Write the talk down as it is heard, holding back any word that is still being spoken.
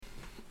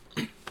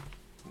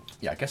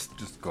Yeah, I guess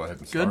just go ahead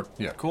and Good? start.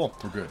 Yeah, Cool.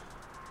 We're good.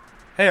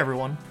 Hey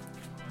everyone,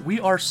 we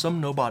are Some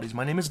Nobodies.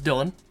 My name is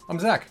Dylan, I'm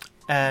Zach.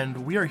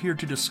 and we are here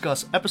to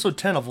discuss episode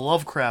 10 of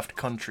Lovecraft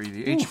Country,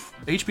 the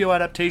HBO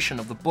adaptation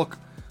of the book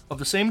of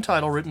the same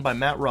title written by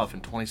Matt Ruff in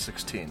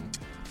 2016.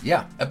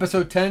 Yeah,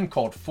 episode 10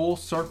 called Full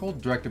Circle,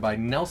 directed by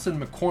Nelson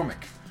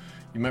McCormick.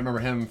 You might remember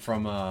him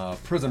from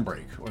Prison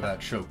Break, or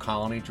that show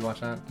Colony. Did you watch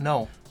that?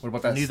 No. What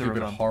about that neither of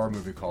stupid them. horror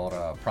movie called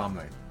Prom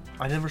Night?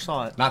 I never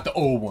saw it. Not the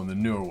old one, the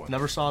newer one.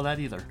 Never saw that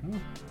either.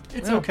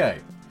 It's okay.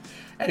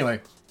 Anyway,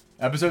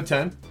 episode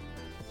 10.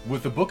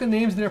 With the Book of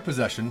Names in their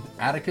possession,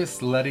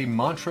 Atticus, Letty,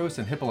 Montrose,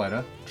 and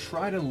Hippolyta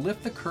try to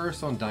lift the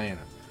curse on Diana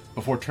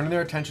before turning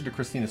their attention to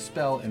Christina's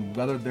spell and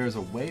whether there's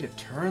a way to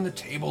turn the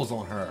tables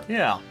on her.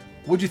 Yeah.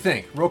 What'd you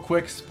think? Real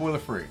quick, spoiler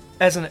free.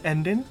 As an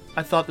ending,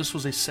 I thought this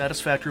was a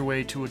satisfactory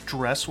way to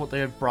address what they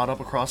have brought up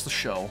across the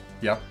show,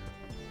 Yep.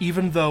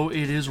 even though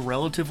it is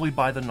relatively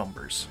by the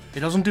numbers. It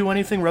doesn't do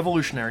anything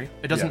revolutionary,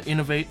 it doesn't Yeah.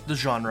 innovate the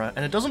genre,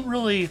 and it doesn't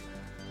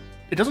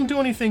do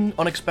anything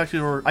unexpected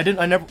or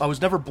I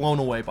was never blown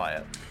away by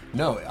it.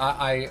 No,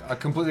 I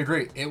completely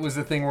agree. It was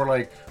the thing where,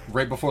 like,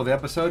 right before the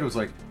episode, it was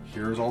like,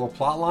 here's all the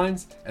plot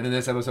lines, and then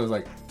this episode was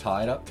like,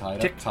 tied up.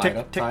 Tick,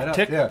 tick, tick,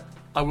 tick. Yeah.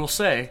 I will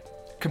say,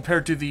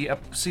 compared to the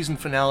season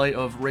finale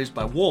of Raised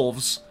by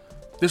Wolves,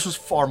 this was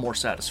far more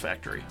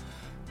satisfactory.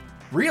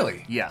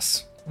 Really?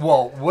 Yes.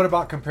 Well, what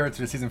about compared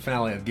to the season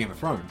finale of Game of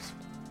Thrones?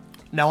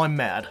 Now I'm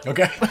mad.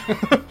 Okay.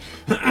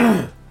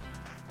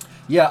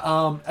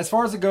 Yeah, as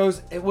far as it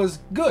goes, it was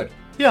good.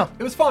 Yeah.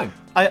 It was fine.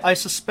 I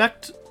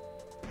suspect...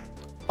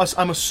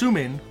 I'm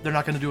assuming they're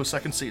not going to do a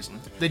second season.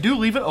 They do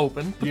leave it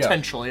open, Yeah.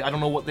 potentially. I don't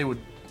know what they would...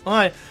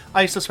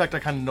 I suspect I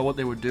kind of know what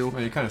they would do.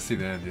 Well, you kind of see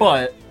the end. Yeah.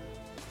 But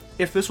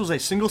if this was a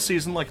single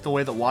season, like the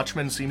way that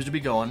Watchmen seems to be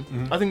going,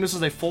 Mm-hmm. I think this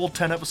is a full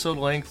 10-episode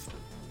length,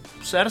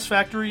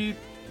 satisfactory,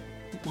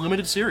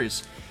 limited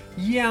series.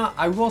 Yeah,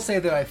 I will say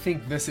that I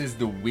think this is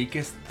the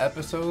weakest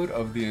episode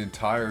of the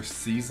entire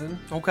season.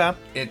 Okay.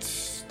 It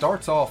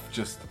starts off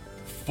just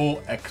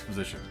full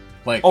exposition.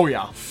 Like, Oh,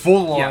 yeah.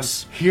 full on,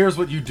 Yes. here's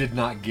what you did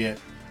not get,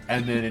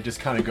 and then it just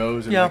kind of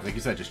goes, and Yeah. like you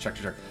said, just check.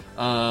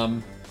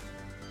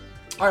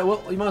 All right,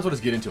 well, you might as well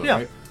just get into it, Yeah.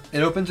 right?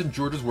 It opens in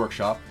George's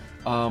workshop.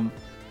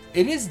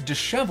 It is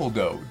disheveled,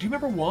 though. Do you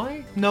remember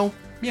why? No.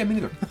 Yeah, me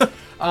neither.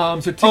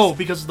 So Tix, Oh,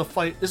 because of the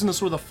fight. Isn't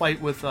this where the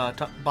fight with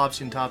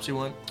Bobsy and Topsy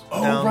went?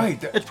 Oh, down?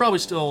 right. It's probably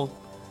still...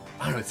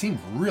 I don't know, it seemed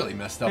really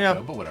messed up, Yeah.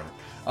 though, but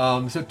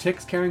whatever. So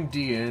Tick's carrying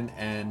Dee in,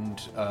 and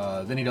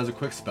then he does a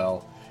quick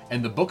spell,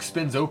 and the book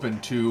spins open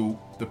to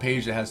the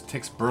page that has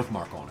Tick's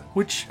birthmark on it.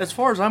 Which, as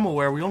far as I'm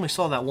aware, we only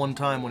saw that one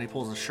time when he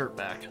pulls his shirt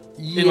back.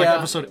 In, like, Yeah.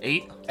 episode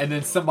 8. And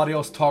then somebody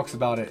else talks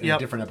about it in a Yep.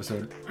 different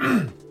episode.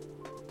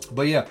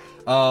 But yeah,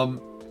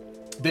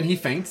 then he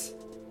faints,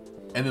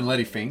 and then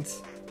Letty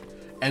faints.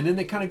 And then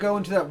they kind of go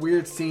into that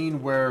weird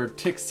scene where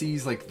Tick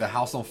sees, like, the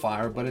house on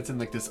fire, but it's in,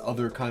 like, this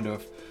other kind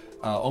of,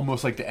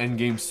 almost like the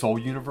Endgame Soul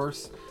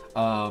universe.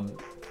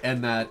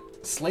 And that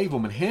slave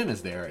woman,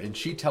 Hannah's there, and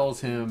she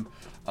tells him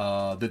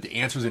that the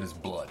answer's in his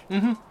blood.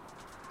 Mm-hmm.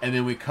 And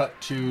then we cut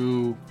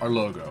to our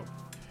logo.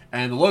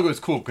 And the logo is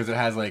cool because it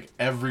has, like,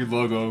 every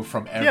logo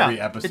from every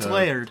episode. It's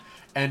layered.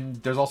 And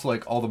there's also,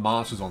 like, all the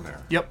monsters on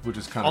there. Yep. Which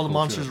is kind of All the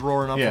monsters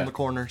roaring up from the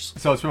corners.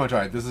 So it's pretty much, all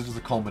right, this is just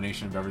a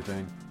culmination of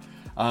everything.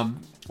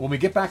 When we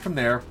get back from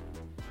there,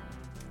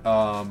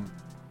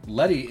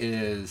 Letty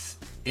is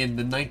in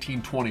the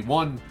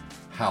 1921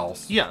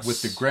 house Yes.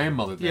 with the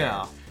grandmother there.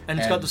 Yeah. And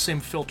it's got the same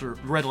filter,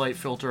 red light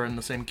filter, and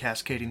the same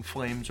cascading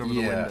flames over the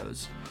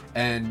windows.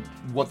 And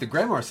what the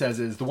grandmother says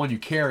is the one you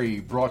carry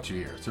brought you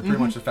here. So pretty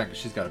much the fact that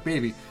she's got a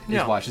baby is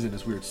Yeah. why she's in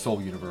this weird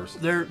soul universe.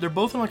 They're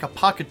both in like a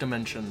pocket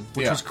dimension,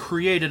 which Yeah. was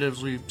created,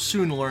 as we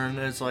soon learn,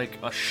 as like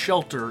a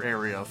shelter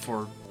area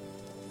for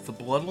the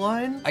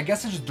bloodline. I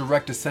guess it's just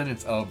direct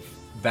descendants of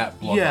that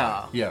bloodline.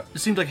 Yeah. Yeah. It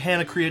seemed like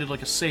Hannah created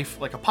like a safe,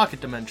 like a pocket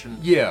dimension.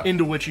 Yeah.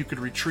 Into which you could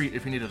retreat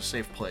if you needed a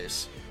safe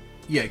place.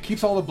 Yeah, it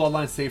keeps all the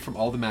bloodlines safe from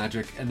all the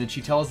magic, and then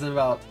she tells them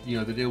about, you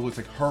know, that it was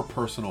like her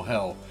personal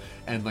hell,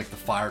 and like the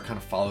fire kind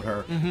of followed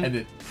her, and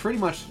that pretty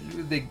much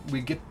we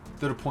get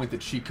to the point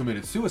that she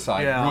committed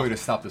suicide really to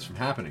stop this from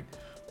happening,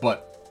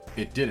 but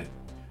it didn't.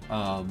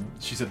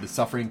 She said the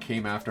suffering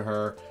came after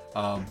her,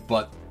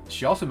 but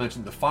she also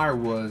mentioned the fire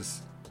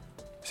was,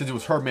 since it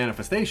was her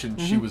manifestation,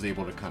 she was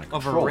able to kind of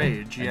Of her control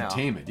rage, it and yeah.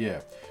 tame it,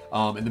 yeah.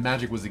 And the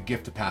magic was a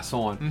gift to pass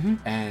on,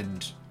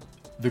 and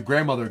the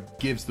grandmother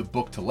gives the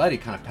book to Letty,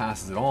 kind of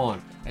passes it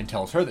on, and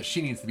tells her that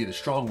she needs to be the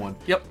strong one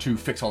to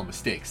fix all the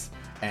mistakes.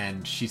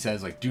 And she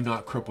says, like, do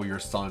not cripple your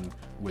son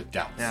with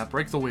doubts. Yeah,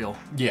 break the wheel.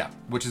 Yeah,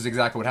 which is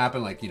exactly what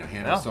happened. Like, you know,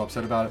 Hannah was so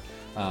upset about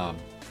it.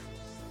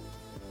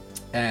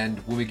 And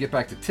when we get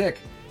back to Tick,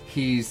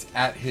 he's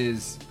at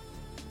his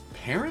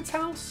parents'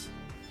 house?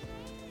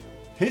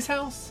 His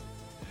house?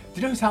 Do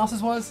you know whose house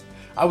this was?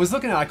 I was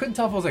looking at it. I couldn't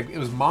tell if it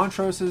was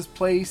Montrose's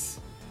place.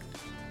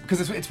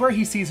 Because it's where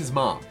he sees his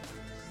mom.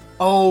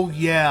 Oh,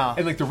 yeah.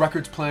 And, like, the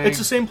record's playing. It's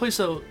the same place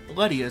that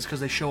Letty is, because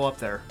they show up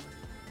there.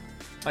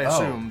 I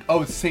assumed.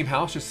 Oh, it's the same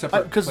house, just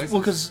separate places?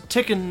 Because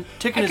Tick and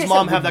I his guess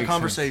mom that have would that make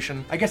conversation.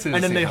 sense. I guess it is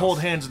and the then same they hold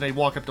house. hands and they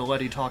walk up to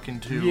Letty talking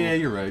to. Yeah,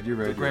 you're right. You're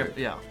right.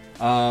 Yeah.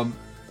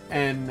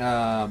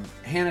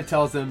 Hannah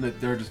tells them that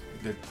they're just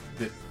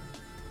that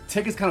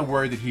Tick is kind of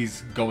worried that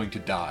he's going to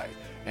die,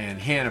 and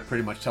Hannah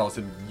pretty much tells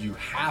him you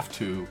have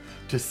to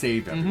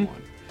save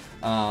everyone.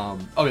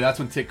 That's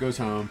when Tick goes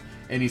home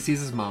and he sees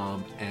his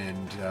mom,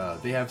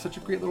 and they have such a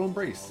great little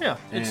embrace. Yeah,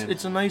 And-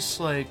 it's a nice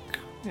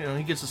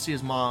he gets to see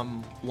his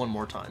mom one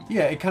more time.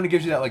 Yeah, it kind of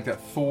gives you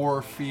that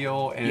Thor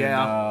feel, and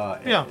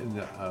Yeah. in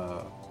the,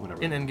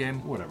 whatever In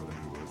Endgame. whatever the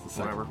movie was, the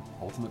second Whatever.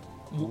 Ultimate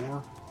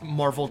War.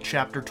 Marvel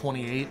Chapter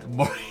 28.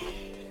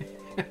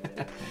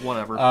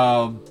 Whatever.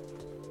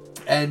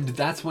 And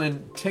that's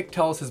when Tick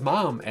tells his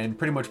mom and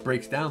pretty much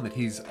breaks down that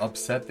he's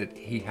upset that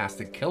he has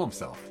to kill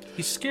himself.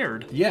 He's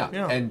scared. Yeah.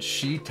 Yeah. And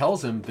she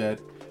tells him that,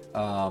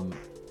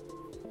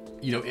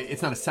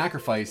 it's not a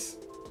sacrifice.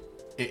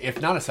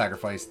 If not a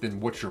sacrifice, then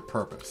what's your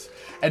purpose?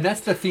 And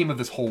that's the theme of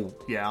this whole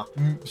Yeah.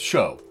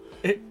 show.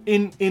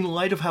 In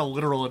light of how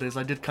literal it is,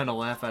 I did kind of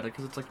laugh at it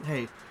because it's like,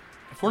 hey,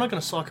 if we're not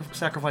going to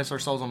sacrifice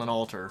ourselves on an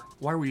altar,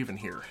 why are we even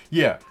here?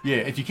 Yeah.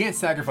 If you can't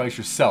sacrifice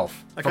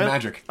yourself for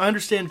magic. I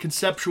understand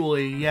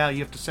conceptually, you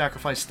have to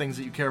sacrifice things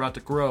that you care about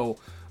to grow,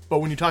 but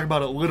when you talk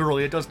about it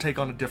literally, it does take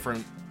on a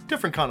different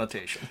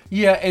connotation.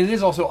 Yeah, and it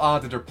is also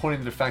odd that they're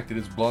pointing to the fact that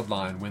it's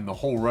bloodline when the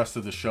whole rest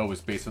of the show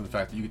is based on the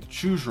fact that you get to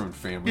choose your own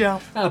family.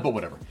 Yeah. But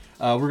whatever.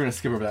 We're gonna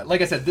skip over that.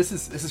 Like I said, this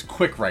is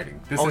quick writing.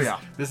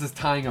 This is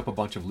tying up a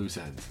bunch of loose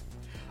ends.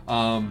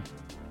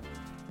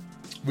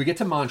 We get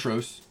to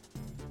Montrose.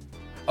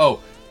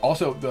 Oh,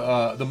 also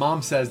the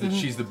mom says that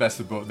she's the best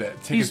of both.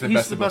 That Tick is the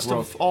best of both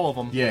worlds. Of all of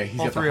them. Yeah, he's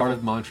all got the three heart of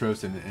of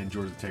Montrose and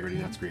George's integrity.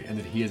 And that's great, and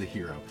that he is a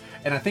hero.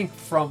 And I think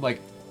from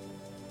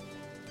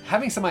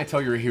having somebody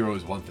tell you're a hero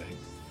is one thing.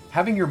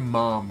 Having your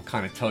mom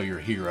kind of tell you're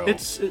a hero,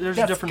 there's a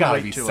that's different gotta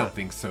weight be to it.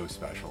 something so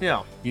special.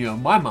 Yeah.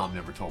 My mom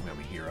never told me I'm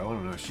a hero. I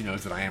don't know if she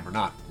knows that I am or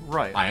not.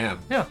 Right. I am.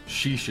 Yeah.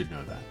 She should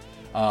know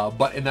that.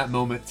 But in that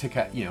moment, Tick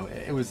had,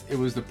 it was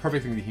the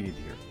perfect thing that he needed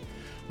to hear.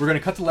 We're gonna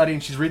cut to Letty,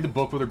 and she's reading the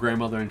book with her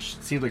grandmother, and it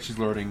seems like she's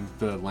learning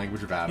the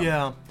language of Adam.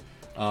 Yeah.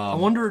 I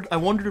wondered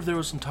if there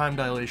was some time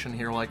dilation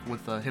here, like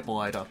with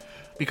Hippolyta,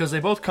 because they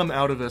both come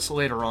out of this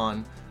later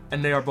on,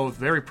 and they are both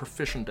very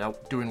proficient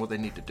at doing what they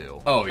need to do.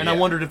 Oh, And yeah. I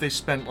wondered if they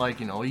spent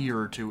a year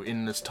or two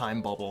in this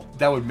time bubble,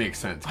 That would make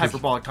sense.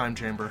 hyperbolic time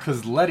chamber.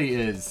 Because Letty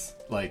is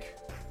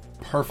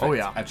perfect Oh,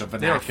 yeah. at the They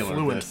are vernacular of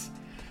fluent. this.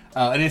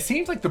 And it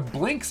seems like the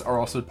blinks are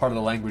also part of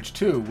the language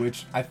too,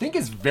 which I think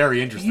is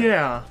very interesting.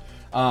 Yeah.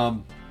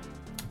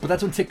 But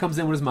that's when Tick comes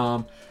in with his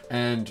mom,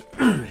 and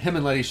him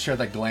and Letty share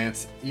that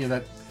glance.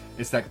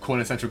 It's that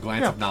quintessential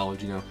glance of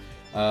knowledge.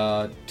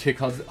 Tick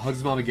hugs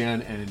his mom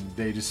again, and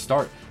they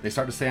start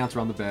to seance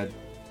around the bed.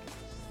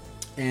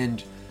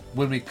 And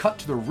when we cut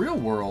to the real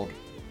world,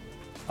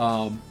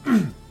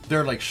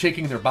 they're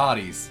shaking their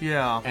bodies,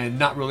 Yeah. and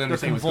not really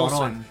understanding what's going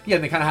on. convulsing. Yeah,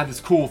 and they kind of have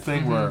this cool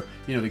thing where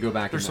they go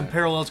back. There's in some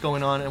parallels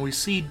going on, and we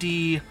see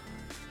Dee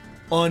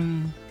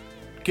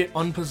get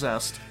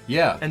unpossessed.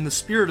 Yeah, And the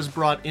spirit is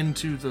brought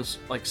into this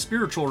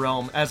spiritual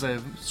realm as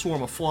a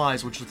swarm of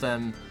flies, which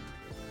then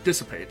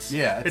dissipates.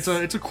 Yeah, it's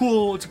a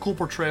cool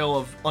portrayal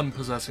of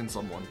unpossessing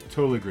someone.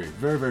 totally agree.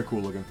 Very, very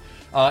cool looking.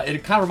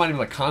 It kind of reminded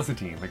me of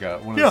Constantine, one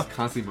of those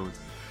Constantine moments.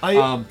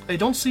 I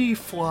don't see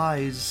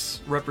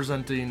flies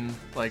representing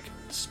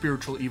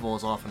spiritual evil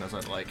as often as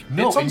I'd like.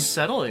 No, It's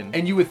unsettling.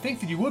 And you would think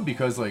that you would,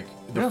 because the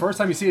first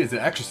time you see it is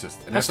The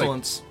Exorcist. And that's,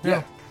 Pestilence.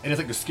 yeah. And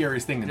it's the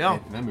scariest thing in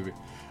that movie.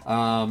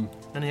 And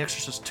The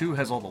Exorcist 2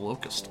 has all the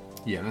locust.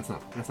 Yeah, that's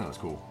not as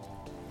cool.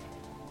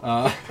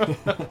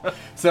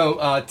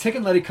 So Tick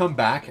and Letty come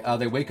back.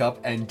 They wake up,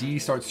 and Dee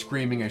starts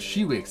screaming as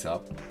she wakes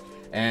up.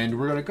 And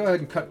we're gonna go ahead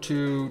and cut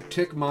to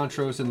Tick,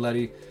 Montrose, and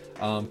Letty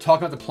talking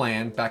about the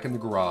plan back in the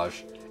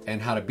garage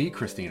and how to beat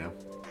Christina.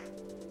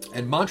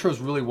 And Montrose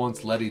really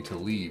wants Letty to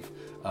leave.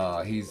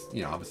 He's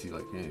obviously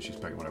she's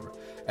pregnant, whatever.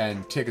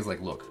 And Tick is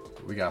like,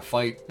 look, we got to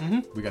fight.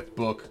 We got the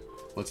book.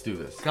 Let's do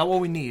this. Got what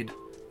we need.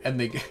 And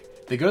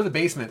they go to the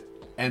basement,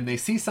 and they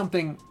see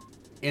something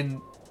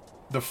in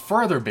the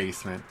further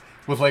basement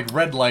with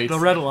red lights. The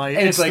red light.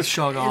 And It's the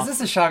Shoggoth. Is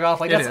this a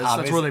Shoggoth? It That's is. obvious.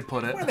 That's where they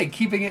put it. Where are they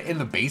keeping it in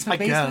the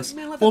basement? I guess.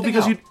 Man, let that Well, thing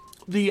because out.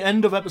 the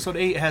end of episode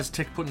 8 has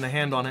Tick putting a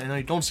hand on it, and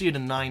I don't see it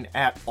in 9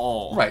 at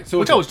all. Right. So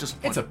which I was just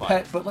it's a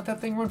pet, but let that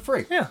thing run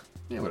free. Yeah.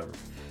 Yeah, whatever.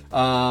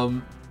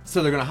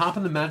 So they're gonna hop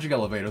in the magic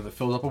elevator that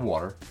fills up with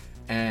water,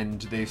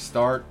 and they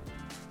start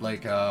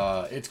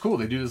it's cool.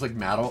 They do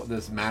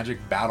this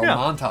magic battle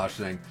montage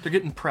thing. They're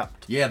getting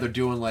prepped. Yeah, they're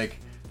doing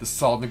the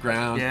salt in the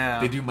ground. Yeah.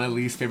 They do my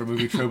least favorite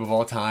movie trope of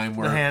all time,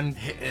 where hand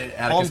Atticus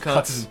palm cuts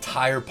cuts. his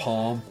entire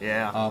palm.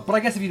 Yeah. But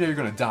I guess if you know you're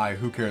gonna die,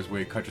 who cares where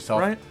you cut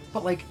yourself? Right.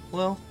 But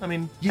Well, I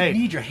mean, you hey,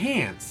 need your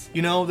hands.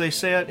 they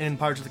say it in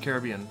Pirates of the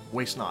Caribbean,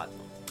 waste not.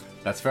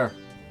 That's fair.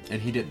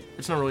 And he didn't.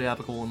 It's not really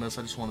applicable in this,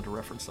 I just wanted to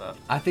reference that.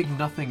 I think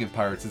nothing in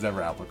Pirates is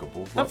ever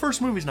applicable. That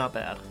first movie's not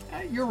bad.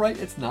 You're right,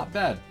 it's not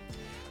bad.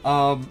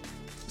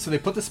 So they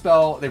put the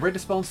spell, they read the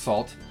spell in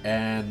salt,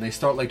 and they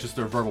start just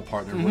their verbal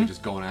part, and they're really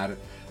just going at it.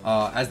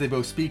 as they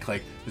both speak,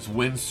 like this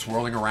wind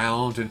swirling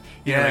around, and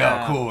you're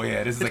Yeah. like, oh, cool,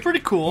 yeah, this is It's like pretty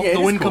cool. Yeah, it The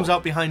is wind cool. comes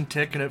out behind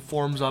Tick and it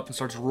forms up and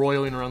starts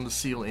roiling around the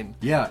ceiling.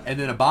 Yeah, and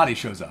then a body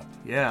shows up.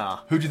 Yeah.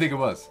 Who'd you think it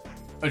was?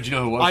 Oh, did you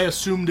know who it was? I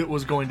assumed it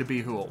was going to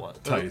be who it was.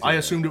 Titus, I yeah.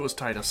 assumed it was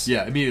Titus.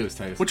 Yeah, immediately it was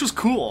Titus. Which was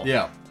cool.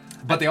 Yeah,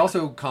 but they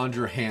also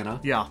conjure Hannah.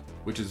 Yeah.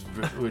 which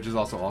is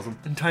also awesome.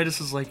 And Titus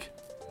is like,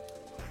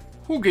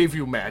 who gave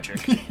you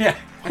magic? Yeah.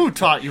 Who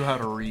taught you how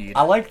to read?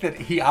 I like that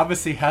he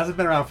obviously hasn't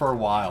been around for a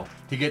while.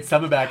 He gets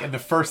summoned back, and the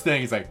first thing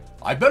he's like,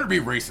 I better be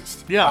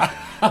racist. Yeah.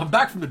 I'm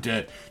back from the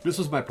dead. This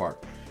was my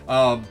part.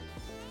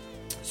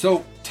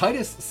 So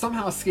Titus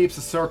somehow escapes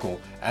the circle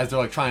as they're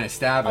like trying to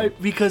stab him.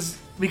 Because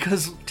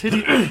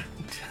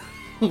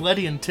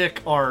Letty and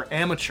Tick are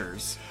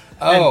amateurs.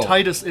 Oh. And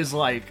Titus is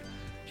like,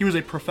 he was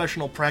a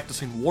professional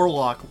practicing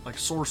warlock, like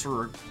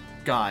sorcerer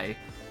guy,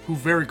 who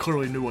very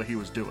clearly knew what he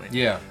was doing.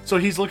 Yeah. So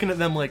he's looking at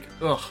them like,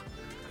 ugh.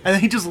 And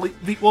then he just,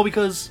 well,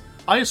 because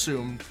I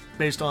assumed,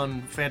 based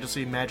on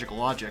fantasy magic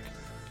logic,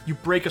 you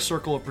break a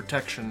circle of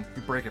protection,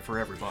 you break it for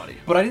everybody.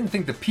 But I didn't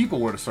think the people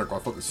were the circle. I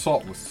thought the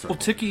salt was the circle. Well,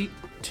 Ticky,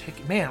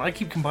 man, I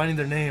keep combining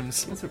their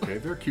names. That's okay.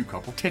 They're a cute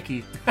couple.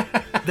 Ticky.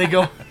 They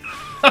go.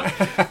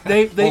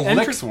 they Well, enter.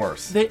 Lick's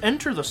worse. They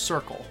enter the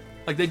circle.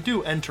 Like they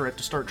do enter it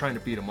to start trying to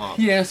beat him up.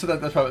 Yeah, so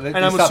that's probably they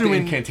And I'm stopped the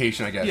assuming-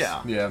 incantation, I guess.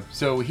 Yeah. Yeah.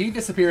 So he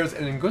disappears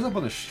and then goes up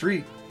on the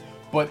street,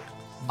 but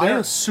I they're-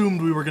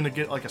 assumed we were gonna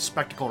get like a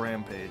spectacle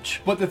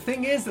rampage. But the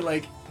thing is that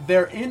like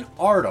they're in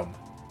Artem,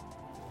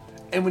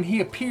 and when he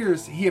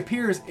appears.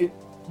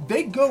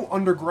 They go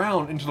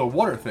underground into the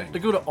water thing. They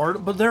go to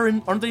art, but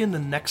aren't they in the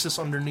nexus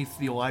underneath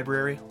the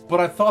library But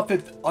I thought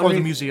that or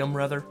the museum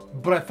rather?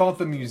 But I thought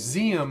the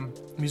museum.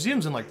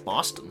 Museum's in like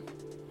Boston.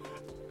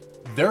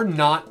 They're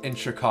not in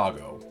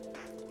Chicago.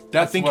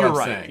 That's I think what you're I'm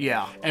right, saying.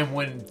 yeah. And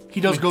when He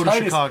does when go to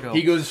Titus- Chicago.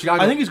 He goes to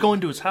Chicago. I think he's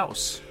going to his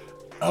house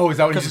Oh, is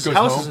that when he because just his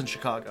goes house home? is in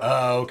Chicago.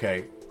 Oh,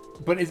 okay.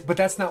 But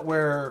that's not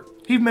where.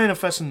 He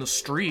manifests in the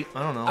street.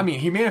 I don't know. I mean,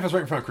 he manifests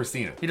right in front of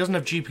Christina. he doesn't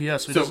have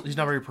GPS, so, So- he's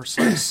not very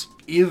precise.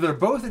 Either they're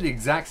both at the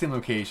exact same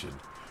location,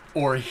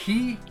 or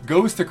he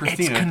goes to It's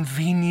Christina.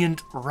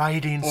 convenient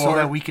writing so Or-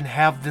 that we can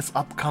have this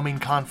upcoming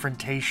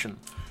confrontation.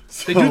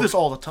 They So- do this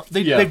all the time.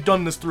 Yeah. They've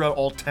done this throughout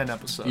all 10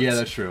 episodes. Yeah,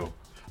 that's true.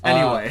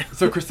 Anyway.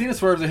 So Christina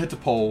swerves and hits a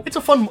pole. It's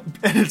a fun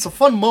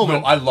No,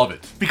 moment I love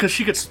it. because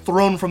she gets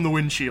thrown from the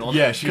windshield.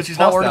 Yeah, she because gets she's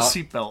not tossed wearing a out.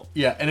 seatbelt.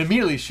 Yeah, and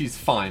immediately she's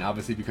fine,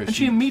 obviously, because And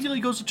she immediately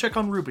goes to check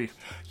on Ruby.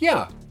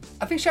 Yeah,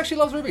 I think she actually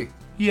loves Ruby.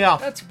 Yeah,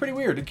 That's pretty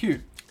weird and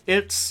cute.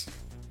 it's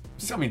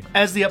I mean,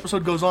 as the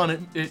episode goes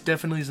on, it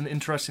definitely is an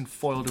interesting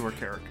foil to her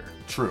character.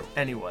 true.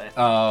 Anyway,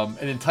 And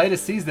then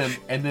Titus sees them,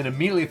 and then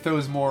immediately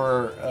throws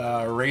more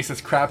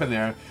racist crap in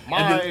there.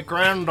 my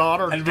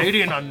granddaughter's and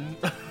dating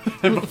a.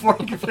 And before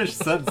he can finish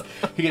the sentence,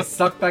 he gets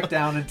sucked back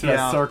down into Yeah.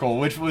 that circle,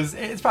 which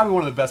it's probably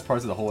one of the best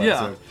parts of the whole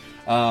Yeah.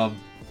 episode.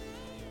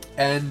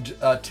 And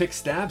Tick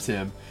stabs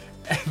him,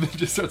 and then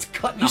just starts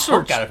cutting He the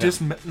heart starts out of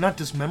him. not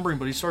dismembering,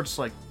 but he starts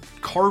like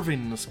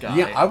carving this guy.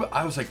 Yeah,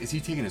 I was like, is he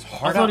taking his I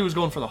heart thought out? he was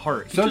going for the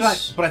heart. He So did I,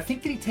 just- but I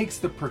think that he takes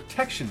the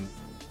protection.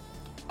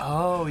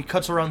 Oh, he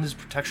cuts around his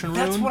protection rune.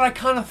 That's what I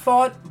kind of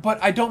thought,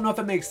 but I don't know if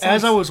that makes sense.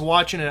 As I was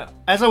watching it,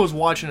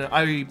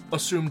 I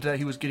assumed that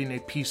he was getting a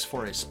piece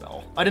for a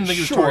spell. I didn't think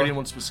he was Sure, targeting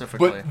anyone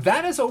specifically. But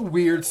that is a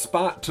weird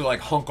spot to like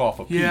hunk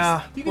off a piece.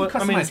 Yeah, You can but,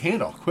 customize I mean-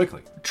 hand off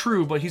quickly.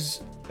 True, but he's,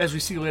 as we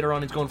see later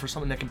on, he's going for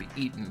something that can be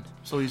eaten.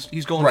 So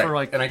he's going Right. for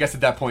like. And I guess at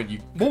that point you.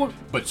 What would,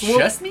 But so what-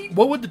 chest meat?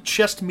 What would the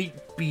chest meat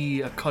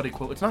be a cut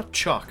equivalent? It's not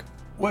chuck,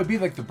 Well, it'd be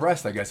like the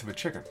breast, I guess, of a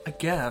chicken. I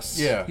guess.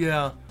 Yeah.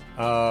 Yeah.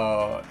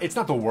 It's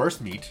not the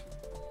worst meat.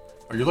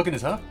 Are you looking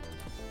this up?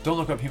 Don't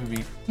look up human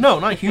meat. No,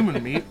 not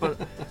human meat, but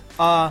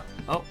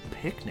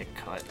picnic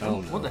cut. Oh,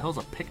 no. What the hell's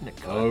a picnic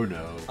cut? Oh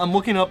no. I'm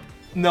looking up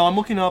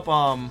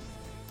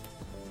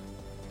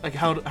like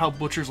how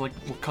butchers like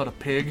will cut a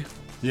pig.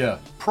 Yeah.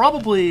 It'd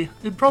probably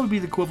be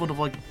the equivalent of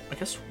like, I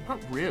guess, not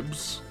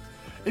ribs.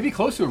 It'd be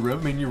close to a rib.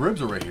 I mean, your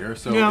ribs are right here,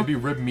 so Yeah. it'd be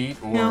rib meat,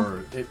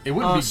 or Yeah. it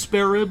wouldn't be.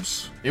 Spare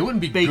ribs, It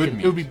wouldn't be bacon. good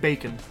meat. It would be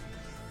bacon.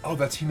 Oh,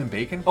 that's human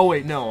bacon. Oh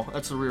wait, no,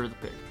 that's the rear of the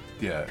pig.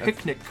 Yeah.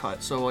 Picnic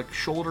cut, so like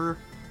shoulder.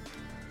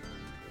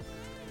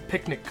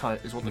 Picnic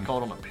cut is Hmm. what they call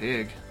it on a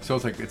pig. So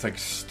it's like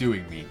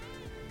stewing meat.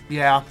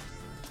 Yeah.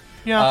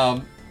 Yeah.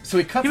 So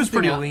he cuts. he was this thing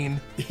pretty out.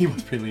 lean. He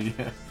was pretty lean.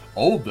 Yeah.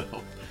 Old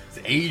though. It's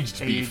aged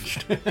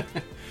beef. Aged.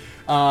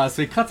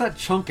 So he cuts that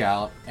chunk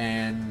out,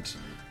 and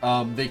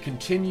they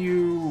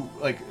continue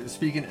like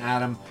speaking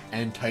Adam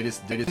and Titus,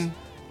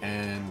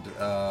 and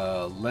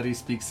Letty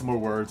speaks some more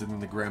words, and then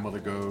the grandmother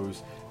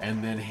goes,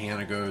 and then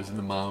Hannah goes, and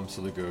the mom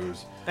slowly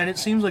goes. And it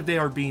seems like they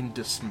are being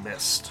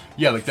dismissed.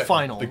 Yeah, like that.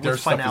 Final. Like their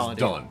with stuff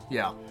finality. is done.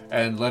 Yeah.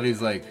 And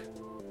Letty's like,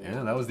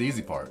 yeah, that was the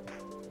easy part.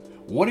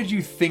 What did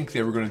you think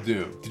they were going to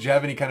do? Did you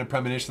have any kind of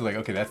premonition? Like,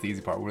 okay, that's the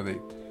easy part. What are they?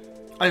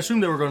 I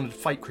assumed they were going to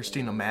fight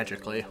Christina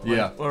magically. Like,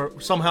 Yeah. Or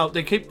somehow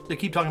they keep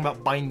talking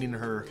about binding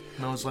her,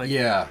 and I was like,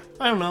 Yeah.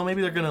 I don't know.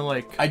 Maybe they're gonna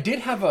like. I did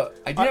have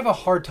a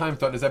hard time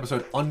throughout this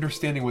episode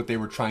understanding what they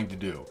were trying to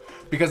do,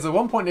 because at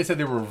one point they said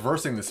they were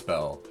reversing the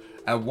spell.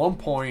 At one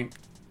point,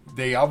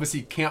 They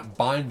obviously can't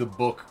bind the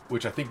book,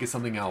 which I think is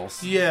something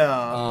else.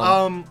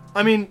 Yeah.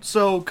 I mean,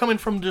 so coming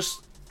from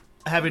just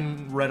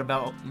having read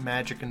about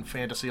magic and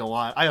fantasy a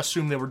lot, I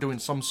assume they were doing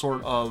some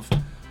sort of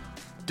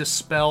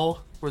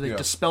dispel, where they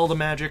dispel the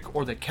magic,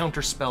 or they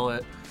counterspell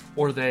it,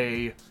 or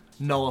they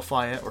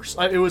nullify it, or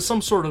it was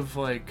some sort of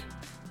like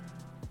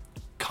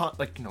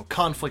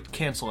conflict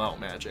cancel out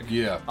magic.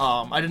 Yeah.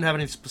 I didn't have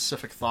any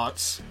specific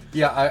thoughts.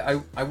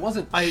 Yeah, I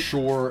wasn't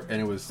sure,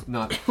 and it was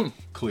not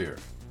clear.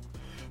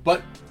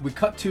 But we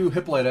cut to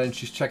Hippolyta, and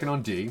she's checking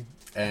on Dee,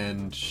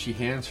 and she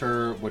hands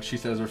her what she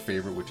says her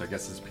favorite, which I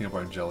guess is peanut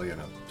butter and jelly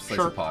and a slice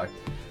of pie.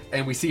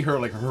 And we see her,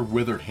 like, her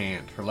withered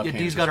hand. Her left hand.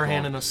 Dee's got her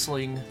hand in a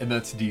sling. And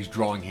that's Dee's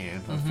drawing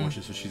hand,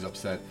 unfortunately, so she's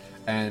upset.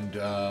 And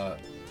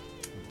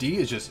Dee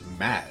is just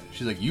mad.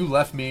 She's like, you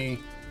left me.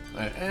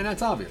 And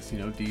that's obvious,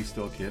 Dee's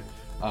still a kid.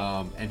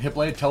 And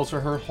Hippolyta tells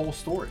her whole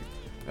story.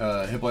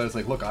 Hippolyta's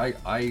like, look,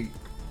 I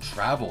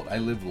traveled. I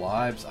lived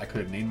lives. I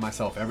could have named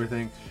myself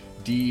everything.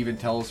 Dee even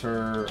tells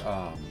her,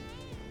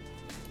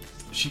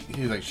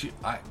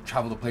 I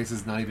traveled to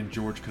places not even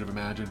George could have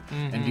imagined.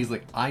 And Dee's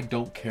like, I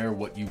don't care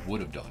what you would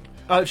have done.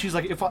 She's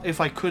like,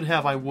 if I could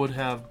have, I would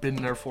have been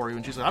there for you.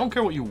 And she's like, I don't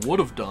care what you would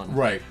have done.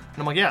 Right. And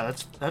I'm like, yeah,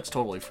 that's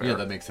totally fair. Yeah,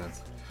 that makes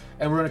sense.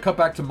 And we're going to cut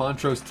back to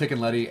Montrose, Tick,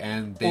 and Letty,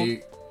 and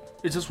they...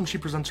 is this when she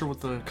presents her with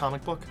the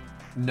comic book?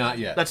 Not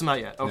yet. That's not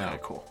yet. Okay, no.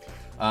 Cool.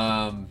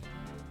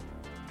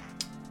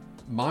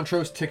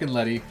 Montrose, Tick, and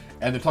Letty,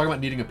 and they're talking about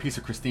needing a piece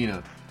of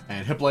Christina.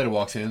 And Hippolyta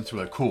walks in, so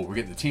we're like, cool, we're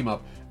getting the team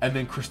up. And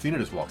then Christina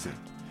just walks in.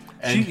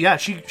 And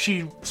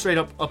she straight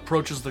up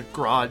approaches the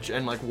garage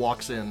and, like,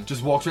 walks in.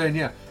 Just walks right in,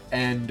 yeah.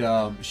 And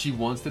she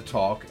wants to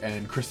talk,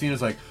 and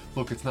Christina's like,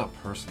 look, it's not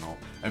personal.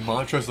 And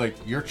Montrose is like,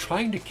 you're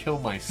trying to kill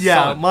my son.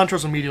 Yeah,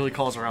 Montrose immediately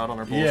calls her out on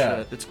her bullshit.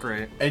 Yeah. It's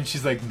great. And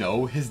she's like,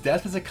 no, his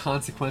death is a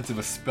consequence of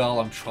a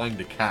spell I'm trying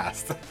to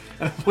cast.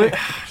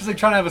 She's like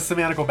trying to have a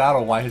semantical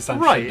battle why his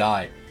son should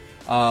die.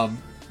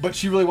 But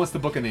she really wants the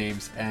book of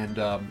names, and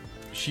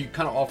she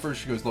kind of offers,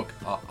 she goes, look,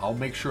 I'll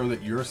make sure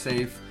that you're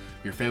safe,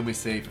 your family's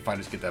safe if I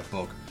just get that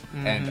book.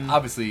 And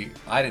obviously,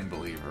 I didn't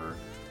believe her.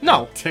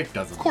 No. Tick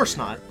doesn't. Of course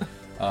not.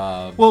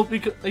 Well,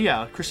 because,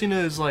 Christina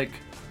is like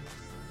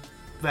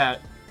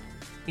that,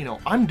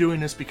 I'm doing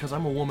this because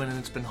I'm a woman and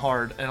it's been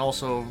hard, and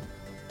also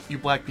you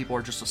black people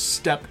are just a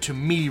step to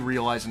me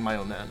realizing my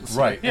own ends.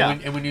 Right. Yeah.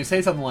 And when you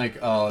say something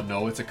like,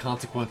 no, it's a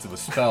consequence of a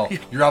spell,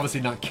 you're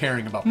obviously not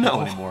caring about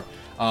people anymore.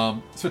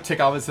 So Tick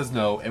obviously says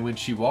no, and when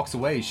she walks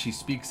away, she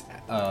speaks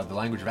the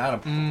language of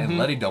Adam, and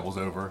Letty doubles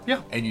over,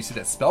 and you see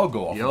that spell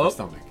go off of her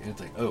stomach, and it's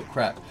like, oh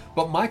crap.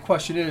 But my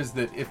question is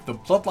that if the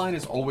bloodline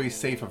is always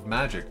safe of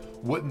magic,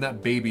 wouldn't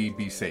that baby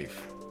be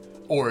safe?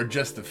 Or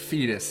just the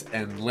fetus,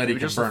 and Letty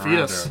can burn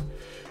around her?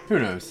 Who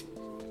knows?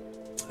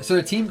 So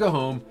the team go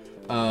home,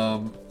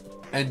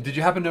 and did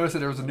you happen to notice that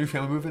there was a new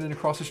family moving in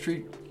across the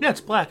street? Yeah,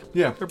 it's black.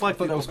 Yeah, they're black. I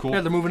thought that was cool.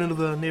 Yeah, they're moving into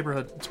the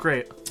neighborhood. It's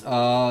great.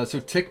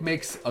 So Tick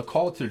makes a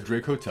call to the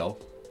Drake Hotel,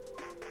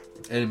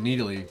 and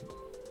immediately,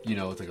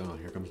 it's like, oh,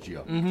 here comes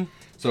Gia.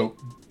 So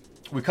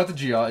we cut to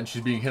Gia, and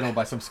she's being hit on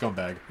by some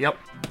scumbag. Yep.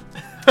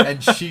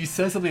 And she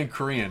says something in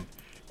Korean,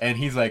 and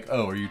he's like,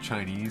 oh, are you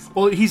Chinese?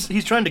 Well,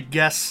 he's trying to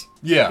guess.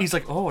 Yeah. He's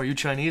like, oh, are you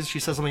Chinese? She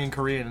says something in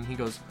Korean, and he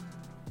goes,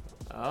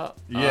 oh.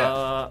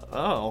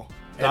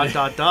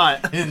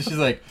 Dot. And she's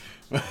like,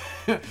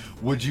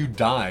 would you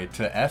die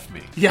to F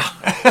me? Yeah.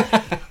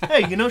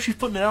 Hey, she's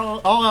putting it all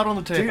out on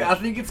the table. Dude, I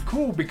think it's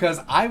cool because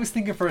I was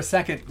thinking for a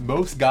second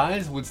most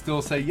guys would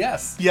still say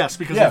yes. Yes,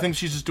 because I think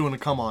she's just doing a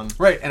come on.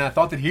 Right, and I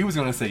thought that he was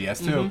going to say yes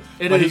too.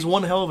 It is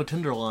one hell of a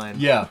Tinder line.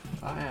 Yeah,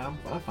 I'm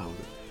fine with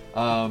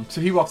it.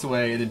 So he walks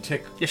away, and then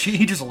Tick... Yeah,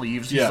 he just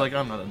leaves. He's like,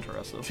 I'm not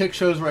interested. Tick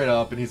shows right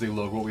up, and he's like,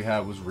 look, what we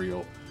had was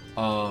real.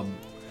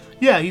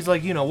 Yeah, he's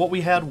like, what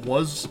we had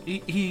was...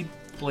 He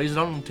lays it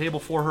on the table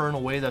for her in a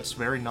way that's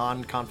very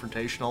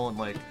non-confrontational, and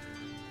like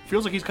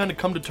feels like he's kind of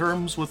come to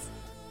terms with,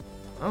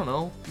 I don't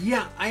know.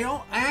 Yeah,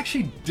 I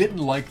actually didn't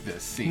like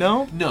this scene.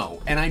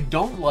 No, and I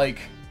didn't like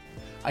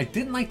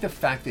the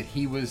fact that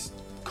he was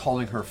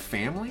calling her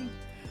family,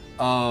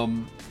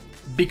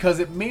 because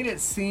it made it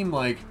seem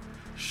like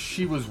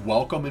she was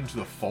welcome into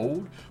the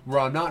fold. Where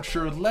I'm not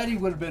sure Letty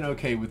would have been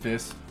okay with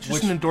this.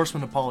 Just an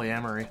endorsement of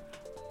polyamory,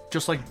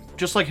 just like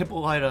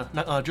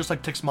Hippolyta, just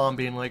like Tick's mom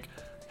being like,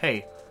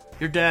 hey.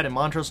 Your dad and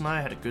Montrose and I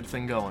had a good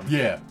thing going.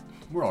 Yeah,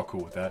 we're all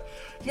cool with that.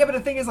 Yeah, but the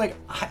thing is, like,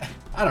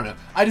 I don't know.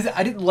 I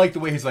didn't like the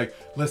way he's like,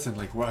 listen,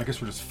 like, well, I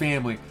guess we're just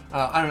family.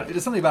 I don't know.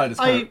 There's something about it that's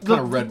kind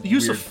of red. The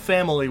use weird. Of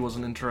family was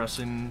an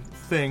interesting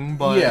thing,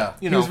 but yeah,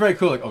 he was very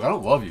cool. Like, oh, I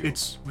don't love you.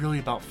 It's really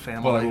about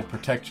family. But I will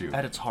protect you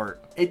at its heart.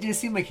 It just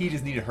seemed like he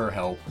just needed her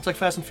help. It's like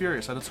Fast and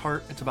Furious. At its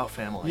heart, it's about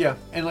family. Yeah,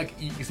 and like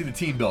you see the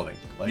team building.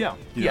 Like,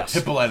 yes.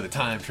 Hippolyta, the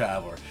time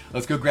traveler.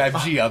 Let's go grab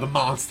Gia, the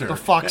monster. The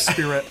fox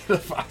spirit. The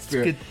fox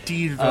spirit. Let's get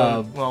Dee.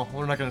 Well,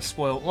 we're not going to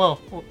spoil. Well,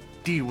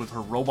 Dee with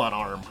her robot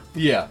arm.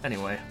 Yeah.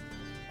 Anyway,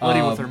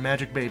 Letty with her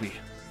magic baby,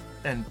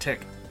 and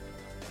Tick,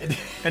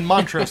 and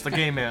Montrose, the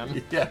gay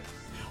man. Yeah,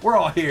 we're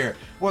all here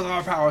with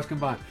our powers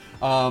combined.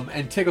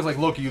 And Tick was like,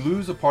 look, you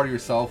lose a part of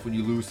yourself when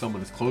you lose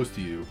someone that's close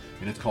to you,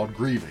 and it's called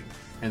grieving.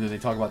 and then they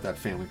talk about that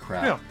family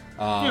crap.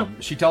 Yeah.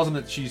 She tells him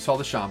that she saw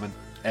the shaman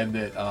and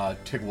that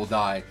Tick will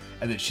die,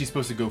 and that she's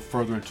supposed to go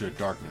further into the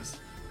darkness,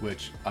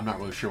 which I'm not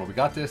really sure why we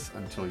got this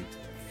until you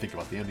think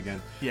about the end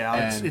again. Yeah,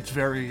 and, it's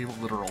very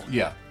literal.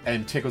 Yeah,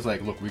 and Tick was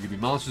like, look, we could be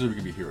monsters or we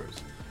could be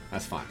heroes.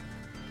 That's fine.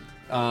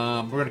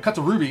 We're going to cut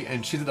to Ruby,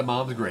 and she's at the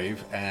mom's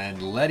grave,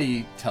 and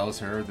Letty tells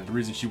her that the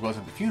reason she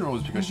wasn't at the funeral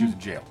was because she was in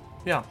jail.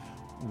 Yeah.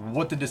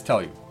 What did this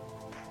tell you?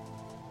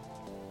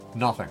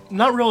 Nothing.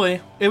 Not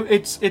really.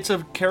 It's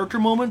a character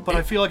moment, but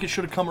I feel like it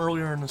should have come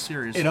earlier in the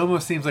series. It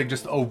almost seems like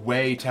just a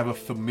way to have a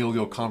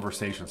familial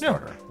conversation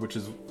starter, which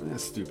is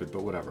stupid,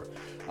 but whatever.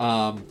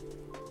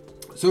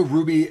 So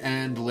Ruby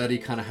and Letty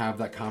kind of have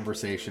that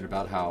conversation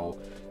about how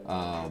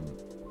a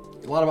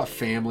lot about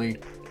family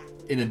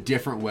in a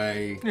different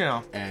way.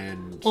 Yeah.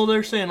 And well,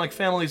 they're saying like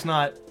family's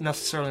not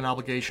necessarily an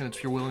obligation;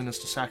 it's your willingness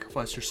to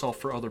sacrifice yourself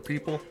for other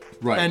people.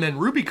 Right. And then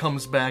Ruby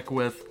comes back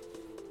with,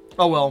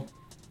 oh well.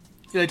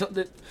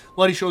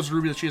 Letty shows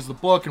Ruby that she has the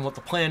book and what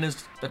the plan is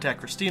to attack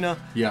Christina.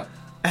 Yeah.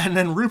 And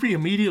then Ruby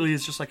immediately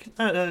is just like,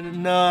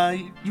 nah,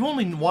 you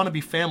only want to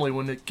be family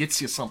when it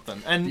gets you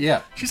something. And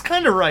yeah, she's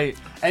kind of right.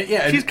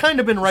 And she's kind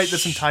of been right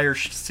this entire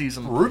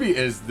season. Ruby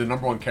is the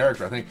number one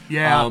character, I think.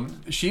 Yeah.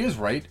 She is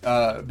right,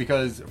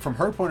 because from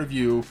her point of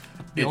view,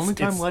 the only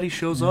time Letty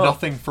shows up,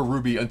 nothing for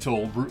Ruby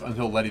until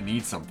Letty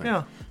needs something.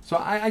 Yeah. So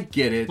I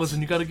get it.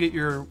 Listen, you got to get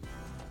your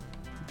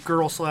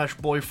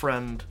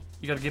girl/boyfriend.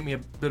 You got to get me a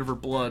bit of her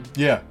blood.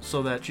 Yeah.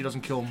 So that she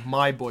doesn't kill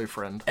my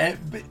boyfriend.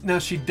 But now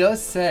she does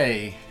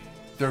say,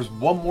 there's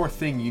one more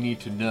thing you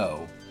need to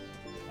know,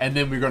 and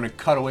then we're going to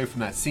cut away from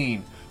that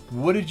scene.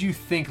 What did you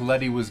think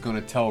Letty was going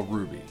to tell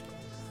Ruby?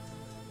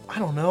 I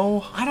don't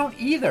know. I don't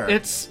either.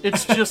 It's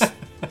just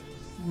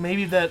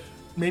maybe that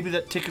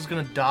Tick is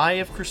going to die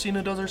if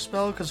Christina does her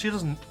spell, because she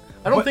doesn't.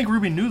 I don't think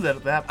Ruby knew that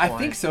at that point. I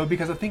think so,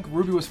 because I think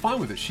Ruby was fine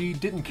with it. She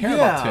didn't care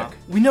about Tick.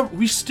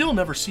 We still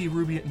never see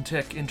Ruby and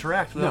Tick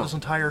interact throughout this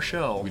entire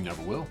show. We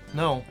never will.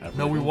 No,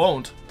 we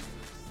won't.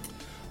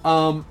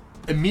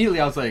 Immediately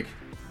I was like,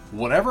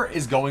 whatever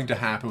is going to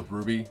happen with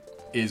Ruby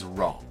is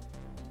wrong.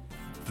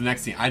 The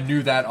next scene, I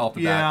knew that off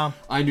the bat.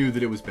 I knew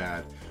that it was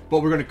bad.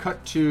 But we're going to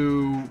cut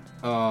to...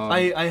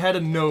 I had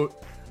a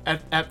note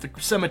at the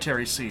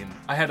cemetery scene.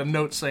 I had a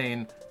note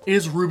saying,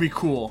 is Ruby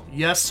cool?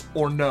 Yes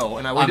or no?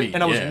 And I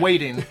was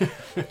waiting.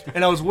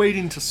 And I was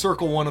waiting to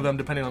circle one of them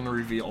depending on the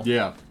reveal.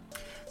 Yeah.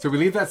 So we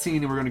leave that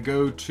scene and we're going to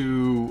go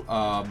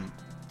to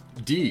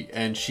Dee,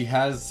 and she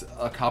has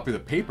a copy of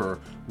the paper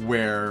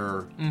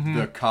where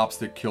the cops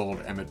that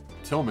killed Emmett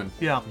Tillman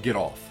get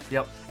off.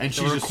 Yep. And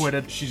she's just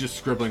acquitted. She's just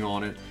scribbling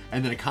on it,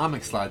 and then a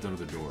comic slides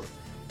under the door.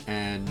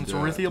 And it's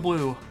Orithia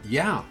Blue.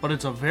 Yeah. But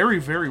it's a very,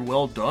 very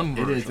well done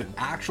version. It is an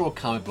actual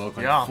comic book,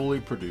 fully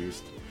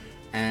produced.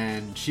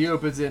 And she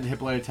opens it, and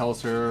Hippolyta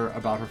tells her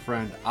about her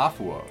friend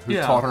Afua, who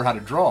taught her how to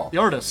draw. The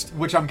artist.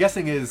 Which I'm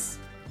guessing is...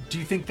 Do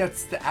you think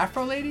that's the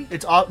Afro lady?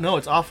 It's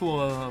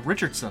Afua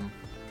Richardson.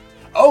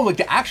 Oh, like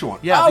the actual one?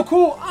 Yeah. Oh,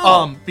 cool.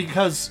 Oh.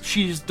 Because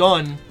she's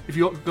done... If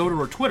you go to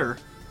her Twitter,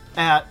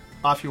 at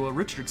Afua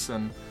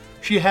Richardson,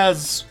 she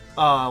has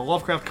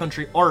Lovecraft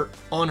Country art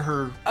on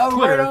her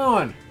Twitter. Right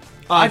on.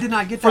 I did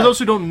not get that. For those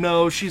who don't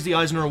know, she's the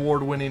Eisner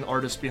Award-winning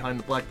artist behind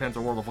the Black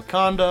Panther World of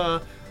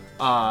Wakanda,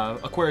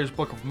 Aquarius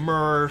Book of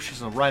Myr.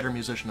 She's a writer,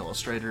 musician,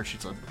 illustrator.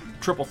 She's a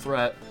triple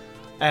threat.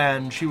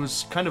 And she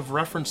was kind of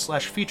referenced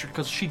 / featured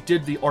because she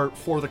did the art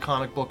for the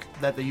comic book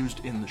that they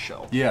used in the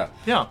show. Yeah.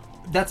 Yeah.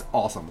 That's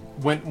awesome.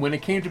 When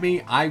it came to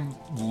me, I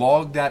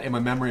logged that in my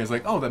memory as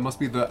like, oh, that must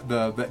be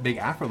the big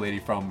Afro lady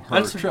from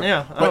her trip.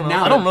 Yeah,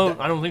 I don't know.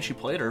 I don't think she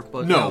played her,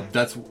 but no,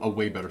 that's a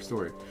way better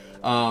story.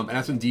 And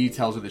that's when Dee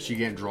tells her that she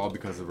can't draw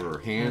because of her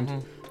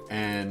hand,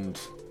 and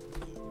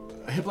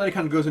Hippolyta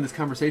kind of goes into this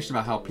conversation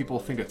about how people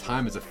think that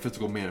time is a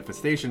physical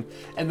manifestation,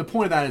 and the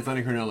point of that is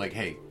letting her know, like,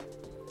 hey,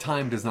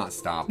 time does not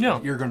stop.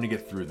 Yeah. You're going to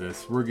get through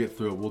this. We'll get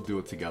through it. We'll do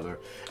it together.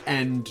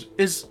 And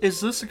is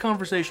this a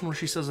conversation where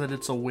she says that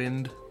it's a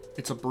wind?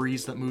 It's a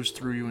breeze that moves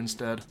through you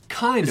instead.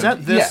 Kind of. Is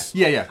that this?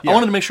 Yeah. I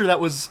wanted to make sure that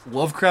was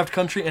Lovecraft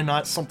Country and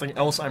not something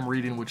else I'm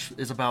reading, which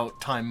is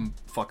about time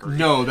fuckery.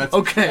 No, that's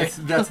okay.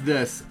 That's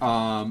this.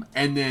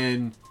 And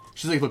then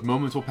she's like, "Look,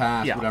 moments will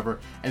pass, whatever."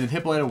 And then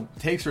Hippolyta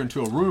takes her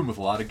into a room with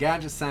a lot of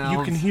gadget sounds.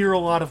 You can hear a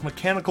lot of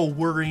mechanical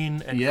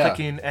whirring and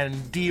clicking,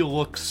 and Dee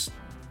looks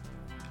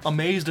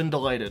amazed and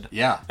delighted.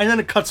 Yeah. And then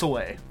it cuts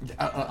away.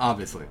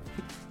 Obviously.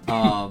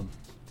 But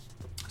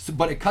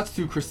it cuts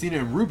to Christina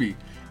and Ruby.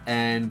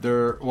 And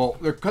they're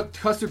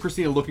cuts to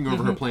Christina looking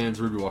over her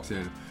plans. Ruby walks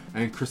in,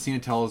 and Christina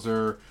tells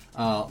her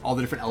all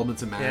the different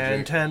elements of magic. Yeah,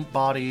 intent,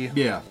 body,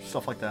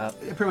 stuff like that.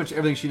 Pretty much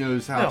everything she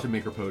knows how to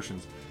make her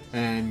potions.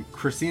 And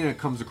Christina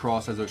comes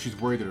across as though she's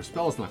worried that her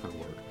spell is not going to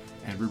work.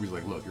 And Ruby's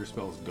like, look, your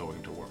spell is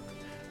going to work.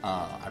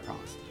 I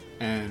promise.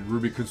 And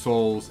Ruby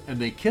consoles, and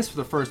they kiss for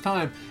the first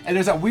time. And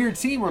there's that weird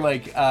scene where,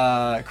 like,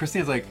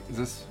 Christina's like, is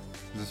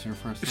this your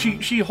first time?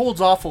 She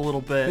holds off a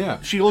little bit.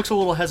 Yeah. She looks a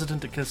little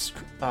hesitant to kiss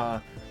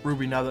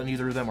Ruby now that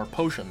neither of them are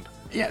potioned.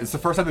 Yeah, it's the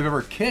first time they've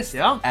ever kissed.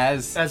 Yeah.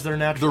 As their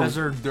natural, as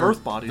their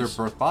birth bodies.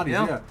 Their birth bodies.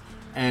 Yeah.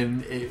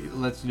 And it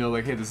lets you know,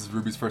 like, hey, this is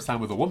Ruby's first time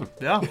with a woman.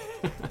 Yeah.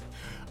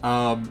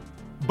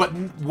 But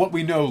what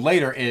we know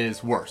later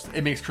is worse.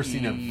 It makes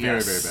Christina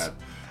very, very bad.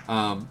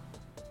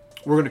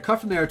 We're going to cut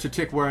from there to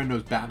Tick wearing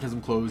those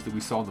baptism clothes that we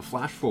saw in the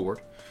flash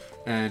forward.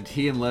 And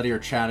he and Letty are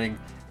chatting,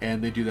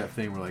 and they do that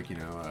thing where, like, you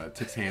know,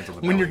 Tick's hands on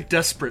the belly. When you're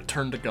desperate,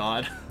 turn to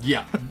God.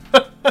 Yeah.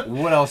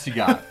 What else you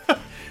got?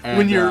 And,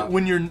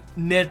 when your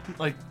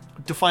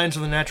defiance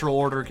of the natural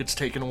order gets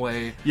taken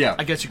away, yeah,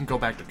 I guess you can go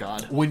back to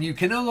God. When you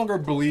can no longer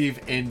believe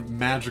in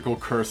magical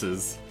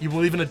curses, you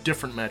believe in a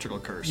different magical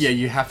curse. Yeah,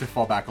 you have to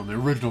fall back on the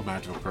original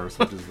magical curse,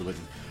 which is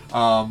religion.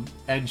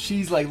 And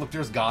she's like, look,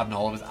 there's God in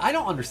all of us. I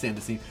don't understand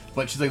the scene,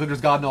 but she's like, look,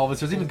 there's God in all of us.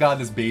 There's even God in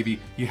this baby.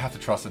 You have to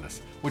trust in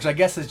us, which I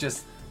guess is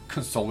just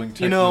consoling.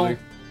 Tick, you know, really.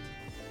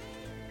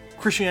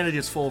 Christianity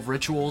is full of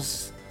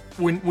rituals.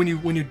 When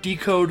you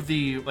decode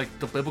the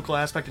biblical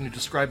aspect and you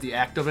describe the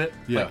act of it,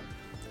 yeah. Like,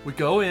 we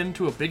go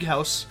into a big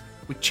house,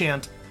 we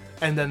chant,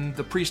 and then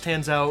the priest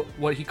hands out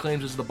what he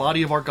claims is the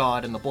body of our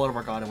God and the blood of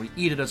our God, and we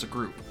eat it as a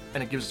group,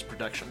 and it gives us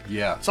protection.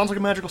 Yeah. Sounds like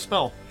a magical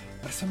spell.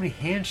 There's so many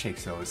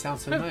handshakes, though. It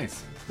sounds so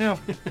nice. Yeah.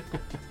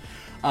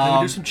 Then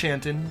we do some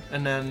chanting,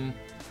 and then,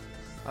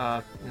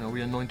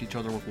 we anoint each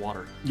other with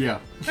water. Yeah.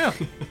 Yeah.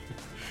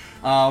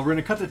 We're going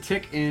to cut to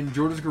Tick in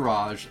Jordan's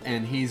garage,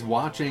 and he's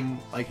watching,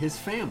 like, his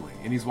family,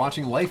 and he's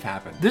watching life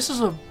happen. This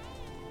was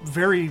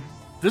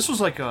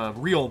like a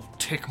real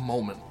Tick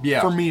moment.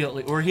 Yeah. For me, at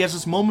least, where he has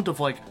this moment of,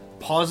 like,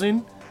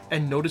 pausing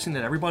and noticing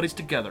that everybody's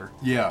together.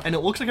 Yeah. And it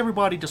looks like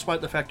everybody,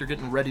 despite the fact they're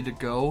getting ready to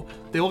go,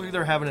 they look like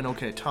they're having an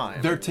okay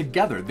time. They're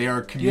together. They are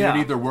a community.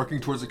 Yeah. They're working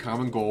towards a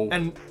common goal.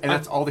 And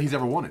that's all that he's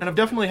ever wanted. And I've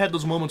definitely had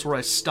those moments where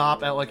I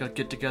stop at, like, a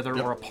get-together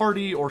or a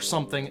party or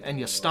something, and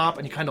you stop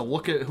and you kind of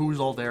look at who's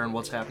all there and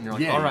what's happening. You're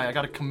like, all right, I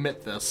got to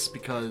commit this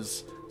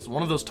because it's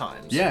one of those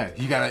times. Yeah,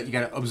 you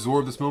gotta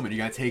absorb this moment. You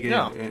gotta take it.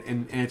 Yeah.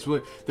 And it's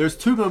really, there's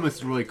two moments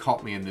that really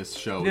caught me in this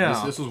show.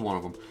 Yeah. This was one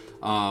of them.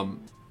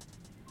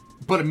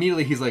 But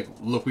immediately he's like,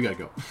 look, we gotta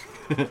go.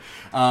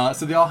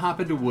 So they all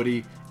hop into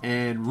Woody,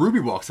 and Ruby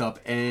walks up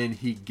and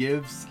he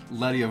gives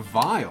Letty a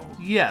vial.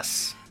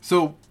 Yes.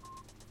 So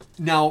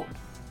now,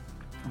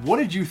 what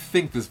did you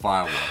think this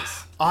vial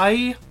was?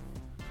 I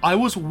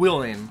was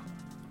willing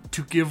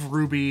to give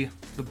Ruby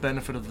the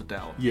benefit of the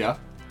doubt. Yeah.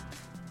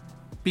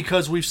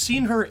 Because we've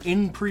seen her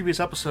in previous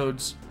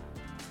episodes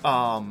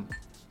not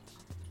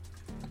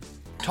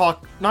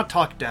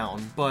talk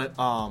down, but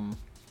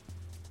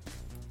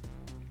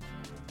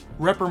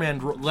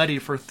reprimand Letty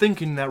for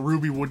thinking that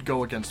Ruby would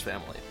go against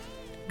family.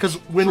 Because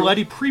when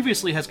Letty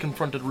previously has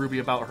confronted Ruby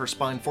about her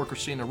spying for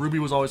Christina, Ruby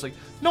was always like,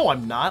 no,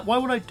 I'm not. Why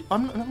would I?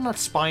 I'm not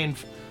spying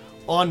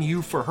on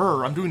you for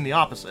her. I'm doing the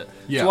opposite.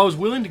 Yeah. So I was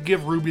willing to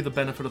give Ruby the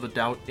benefit of the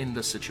doubt in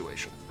this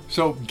situation.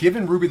 So,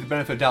 given Ruby the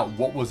benefit of doubt,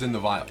 what was in the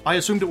vial? I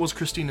assumed it was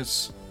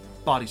Christina's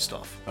body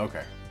stuff.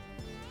 Okay.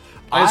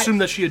 I assumed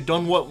that she had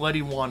done what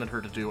Letty wanted her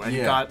to do and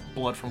got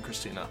blood from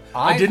Christina.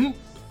 I didn't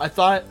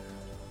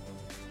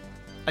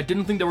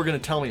think they were going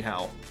to tell me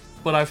how,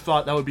 but I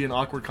thought that would be an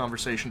awkward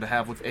conversation to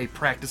have with a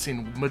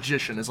practicing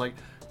magician. It's like,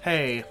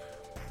 hey,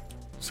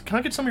 can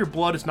I get some of your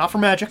blood? It's not for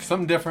magic.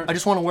 Something different. I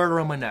just want to wear it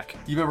around my neck.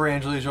 You remember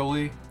Angelina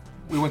Jolie?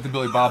 We went the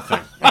Billy Bob thing.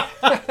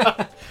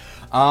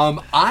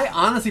 I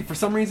honestly, for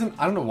some reason,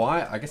 I don't know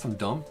why, I guess I'm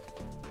dumb,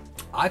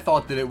 I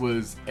thought that it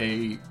was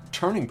a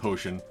turning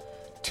potion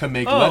to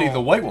make Letty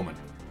the white woman.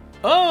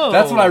 Oh!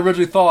 That's what I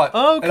originally thought.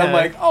 Okay. And I'm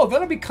like, oh,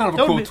 that'd be kind of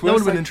a cool twist. That would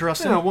have been like,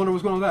 interesting. Yeah, I wonder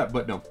what's going on with that,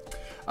 but no.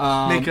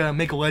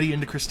 Make Letty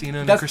into Christina,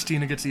 and then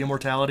Christina gets the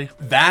immortality.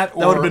 That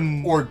would have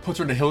been, or puts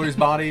her into Hillary's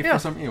body for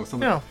some,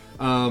 something. Yeah.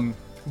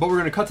 But we're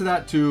gonna cut to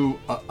that to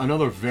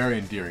another very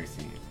endearing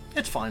scene.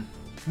 It's fine.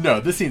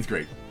 No, this scene's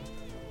great.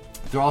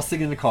 They're all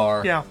sitting in the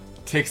car. Yeah.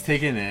 Tick's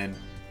taken in.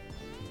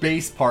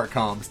 Bass part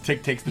comes.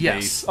 Tick takes the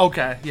bass.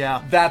 Okay.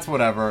 Yeah. That's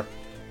whatever.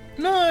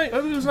 No,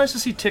 it was nice to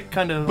see Tick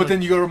kind of. But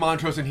then you go to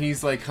Montrose and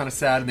he's like kind of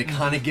sad, and they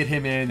kind of get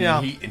him in, Yeah.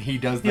 and he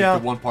does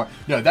like the one part.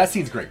 No, that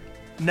scene's great.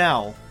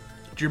 Now,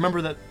 do you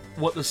remember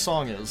what the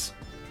song is,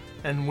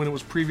 and when it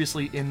was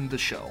previously in the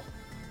show?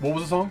 What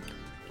was the song?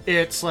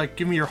 It's like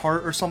 "Give Me Your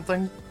Heart" or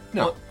something.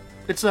 No,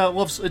 it's a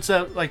love. It's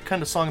a like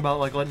kind of song about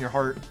like letting your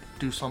heart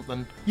do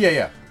something.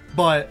 Yeah.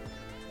 But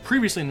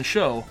previously in the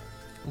show,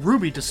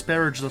 Ruby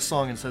disparaged the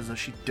song and says that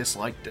she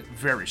disliked it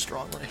very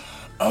strongly.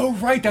 Oh,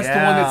 right. That's the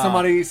one that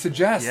somebody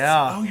suggests.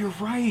 Yeah. Oh, you're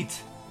right.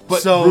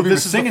 But so Ruby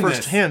this was is the first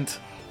this. hint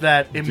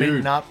that it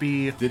may not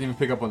be. Didn't even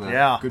pick up on that.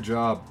 Yeah. Good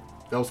job.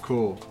 That was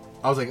cool.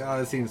 I was like, oh,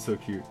 this scene is so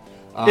cute.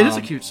 It is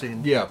a cute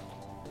scene. Yeah.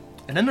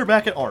 And then they're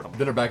back at Artem.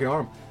 Then they're back in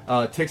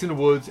Artem. Tick's in the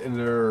woods,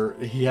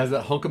 and he has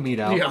that hunk of meat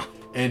out. Yeah.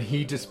 And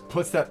he just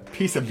puts that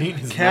piece of meat in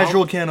his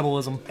Casual mouth.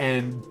 cannibalism.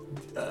 And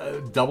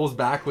doubles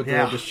back with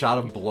the shot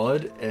of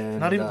blood. And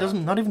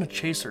not even a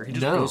chaser. He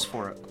just goes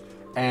for it.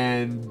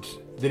 And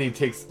then he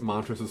takes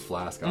Montrose's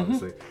flask,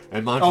 obviously.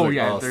 And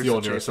Montrose's there's seal the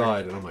on the other chaser.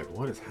 side. And I'm like,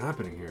 what is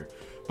happening here?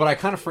 But I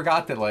kind of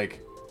forgot that,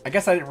 like, I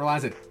guess I didn't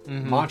realize that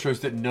Montrose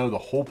didn't know the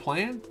whole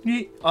plan.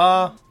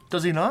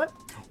 Does he not?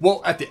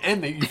 Well, at the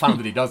end, you found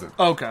that he doesn't.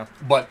 Okay.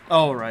 But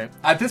Oh, right.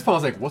 at this point, I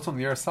was like, what's on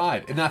the other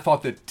side? And then I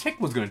thought that Tick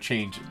was going to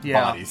change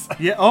Yeah. bodies.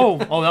 Yeah. Oh,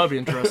 that would be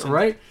interesting.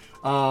 Right?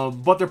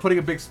 But they're putting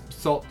a big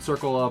salt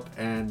circle up,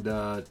 and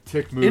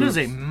Tick moves. It is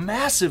a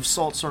massive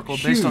salt circle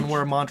based on Huge.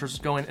 where Montrose is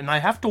going, and I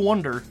have to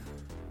wonder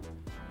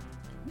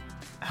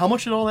how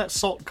much did all that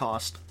salt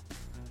cost?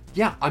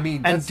 Yeah, I mean,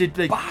 And that's did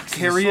they boxes of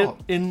carry it salt.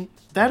 in?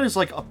 That is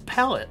like a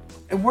pallet.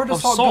 And where does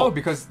of salt, go? salt?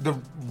 Because the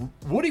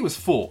Woody was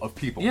full of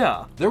people.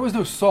 Yeah. There was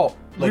no salt.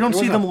 We don't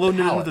there see wasn't them a loading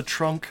it into pallet. the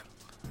trunk.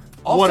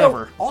 Also,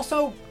 Whatever.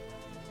 Also,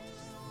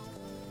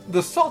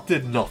 the salt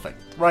did nothing,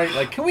 right?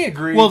 Like, can we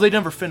agree? Well, they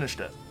never finished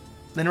it.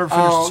 They never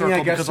finished Oh, the circle yeah,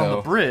 I guess because on so.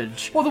 the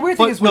bridge. Well, the weird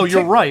But thing is, no, when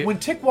you're Tick, right. When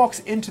Tick walks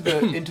into the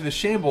into the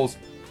shambles,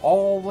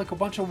 all like a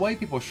bunch of white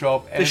people show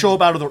up. And, They show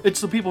up out of the.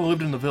 It's the people who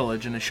lived in the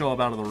village, and they show up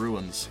out of the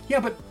ruins. Yeah,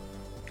 but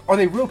are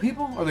they real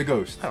people or are they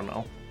ghosts? I don't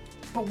know,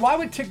 But why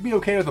would Tick be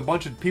okay with a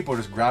bunch of people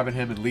just grabbing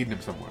him and leading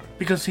him somewhere?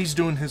 because he's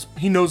doing his.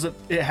 He knows that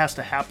it has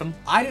to happen.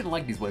 I didn't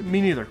like these white people.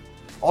 Me neither.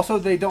 Also,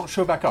 they don't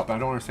show back up. I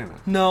don't understand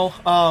that. No.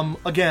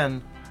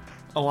 Again,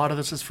 a lot of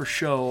this is for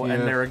show, Yeah.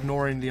 and they're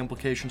ignoring the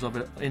implications of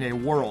it in a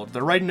world.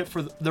 They're writing it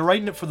for. They're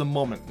writing it for the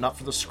moment, not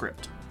for the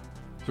script.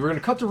 So we're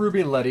gonna cut to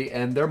Ruby and Letty,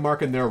 and they're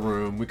marking their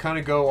room. We kind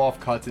of go off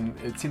cuts, and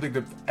it seems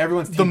like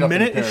everyone's The teamed up in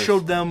minute it pairs.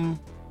 showed them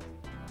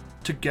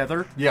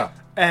together, Yeah.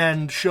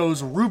 and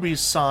shows Ruby's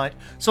side.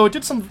 So it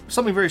did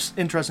something very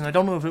interesting. I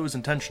don't know if it was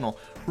intentional.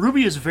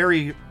 Ruby is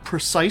very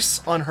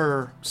precise on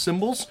her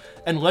symbols,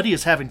 and Letty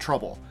is having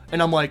trouble.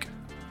 And I'm like,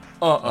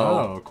 uh-oh.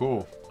 Oh,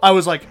 cool. I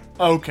was like,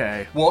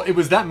 okay. Well, it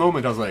was that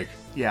moment I was like,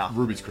 Yeah.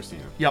 Ruby's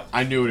Christina. Yep.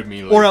 I knew it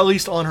immediately. Or at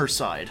least on her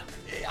side.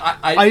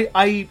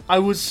 I I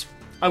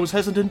was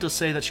hesitant to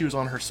say that she was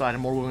on her side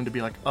and more willing to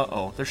be like,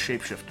 uh-oh, they're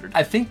shapeshifted.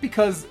 I think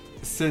because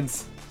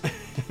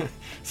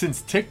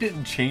since Tick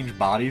didn't change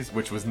bodies,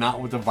 which was not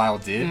what the vial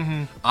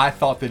did, I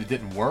thought that it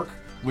didn't work,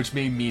 which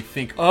made me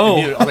think, Oh.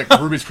 immediately, I was like,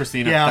 Ruby's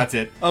Christina, Yeah. that's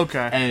it.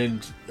 Okay.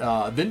 And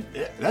then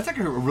that's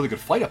actually a really good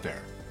fight up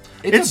there.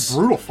 It's a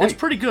brutal fight. It's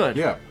pretty good.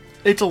 Yeah.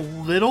 It's a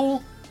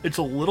little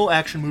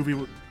action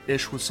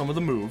movie-ish with some of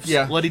the moves.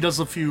 Yeah. Letty does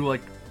a few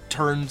like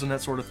turns and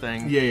that sort of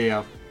thing.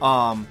 Yeah.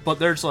 But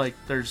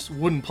there's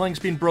wooden planks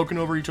being broken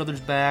over each other's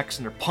backs,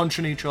 and they're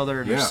punching each other,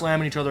 and Yeah. they're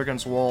slamming each other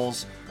against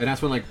walls. And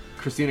that's when, like,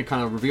 Christina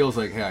kind of reveals,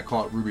 like, hey, I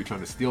caught Ruby trying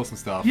to steal some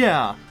stuff.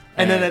 Yeah.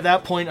 And then And- at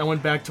that point, I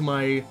went back to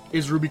my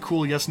 "Is Ruby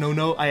cool? Yes, no,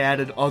 no." I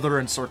added "other"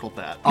 and circled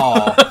that.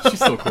 Aw, she's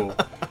so cool.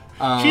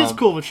 She is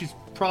cool, but she's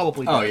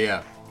probably Oh, dead.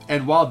 yeah.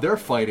 And while they're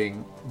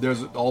fighting,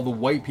 there's all the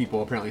white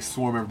people apparently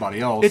swarm everybody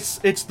else.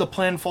 It's the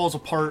plan falls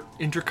apart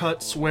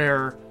intercuts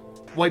where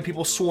white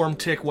people swarm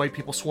Tick, white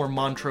people swarm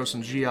Montrose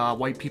and Gia,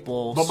 white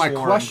people But my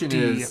swarm question D.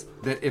 is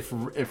that if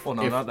Well,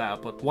 no, not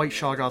that, but white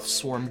Shoggoth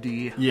swarm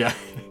D. yeah,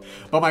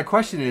 but my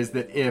question is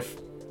that if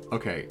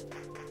okay,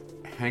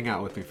 hang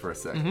out with me for a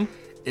sec. Mm-hmm.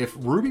 If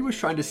Ruby was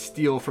trying to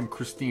steal from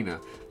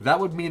Christina, that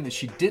would mean that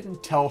she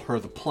didn't tell her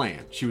the plan.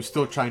 She was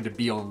still trying to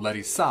be on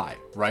Letty's side,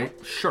 right?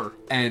 Sure.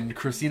 And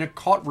Christina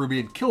caught Ruby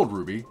and killed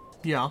Ruby.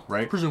 Yeah.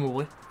 Right.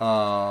 Presumably.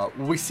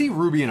 We see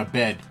Ruby in a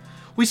bed.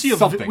 We see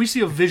Something. we see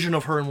a vision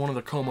of her in one of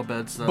the coma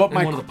beds, in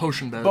one of the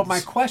potion beds. But my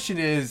question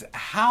is,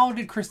 how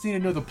did Christina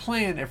know the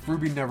plan if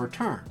Ruby never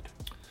turned?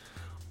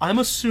 I'm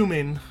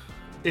assuming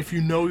if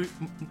you know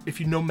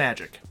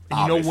magic and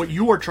you know Obviously. what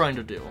you are trying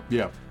to do,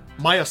 Yeah.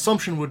 my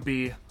assumption would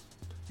be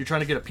you're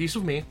trying to get a piece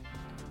of me.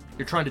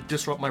 You're trying to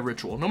disrupt my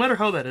ritual, no matter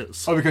how that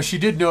is. Oh, because she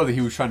did know that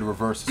he was trying to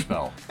reverse the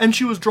spell. And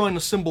she was drawing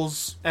the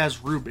symbols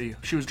as Ruby.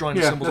 She was drawing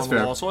the Yeah, symbols that's on the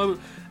fair. wall. So,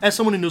 as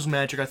someone who knows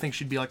magic, I think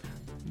she'd be like,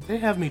 they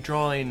have me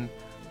drawing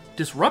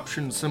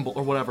disruption symbol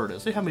or whatever it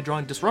is. They have me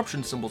drawing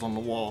disruption symbols on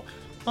the wall.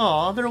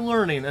 Aw, they're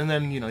learning. And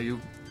then you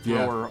throw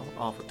Yeah. her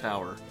off a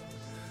tower.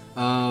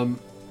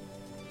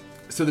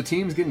 So the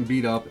team's getting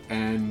beat up,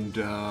 and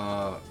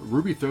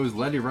Ruby throws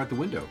Letty right out the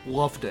window.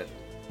 Loved it.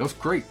 That was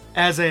great.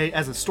 As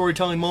a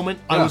storytelling moment,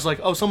 I Yeah. was like,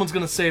 oh, someone's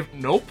gonna save.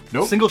 Nope.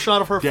 Nope. Single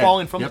shot of her Dead.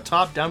 falling from Yep. the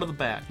top down to the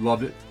back.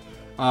 Loved it.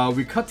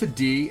 We cut to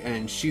Dee,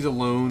 and she's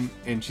alone,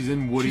 and she's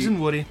in Woody. She's in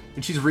Woody.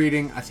 And she's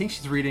reading, I think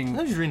she's reading... I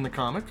think she's reading the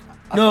comic.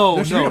 No,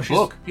 she's no, reading a she's,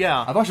 book.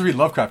 Yeah, I thought she was reading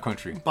Lovecraft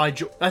Country. I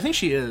think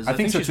she is. I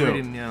think so she's too.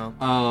 reading.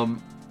 Yeah.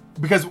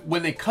 Because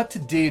when they cut to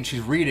Dee and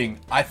she's reading,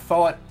 I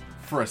thought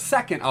for a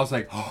second, I was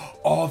like,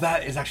 oh,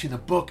 that is actually in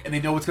the book, and they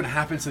know what's going to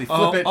happen, so they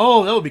flip it.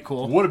 Oh, that would be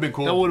cool. Would have been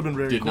cool. That would have been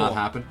very Did cool. not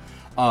happen.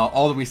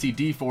 All that we see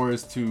Dee for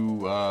is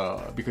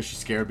to because she's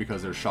scared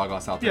because there's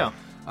Shoggoths out there.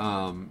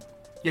 Yeah.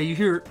 Yeah, you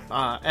hear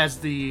as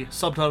the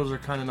subtitles are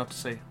kind enough to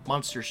say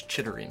monsters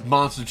chittering.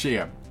 Monster tree,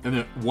 yeah. And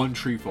then one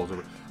tree falls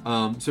over.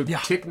 So Yeah.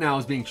 Tick now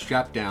is being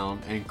strapped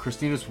down, and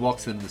Christina just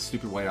walks in the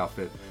stupid white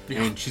outfit,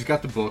 Yeah. and she's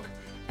got the book.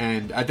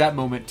 And at that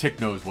moment, Tick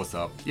knows what's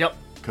up Yep.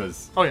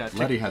 because Oh, yeah, Tick-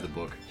 Letty has a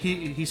book.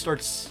 He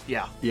starts.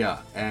 Yeah. Yeah,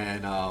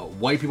 and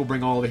white people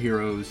bring all the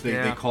heroes. They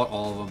Yeah. caught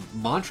all of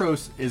them.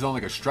 Montrose is on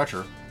like a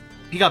stretcher,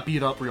 He got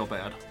beat up real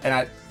bad.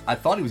 and I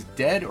thought he was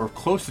dead or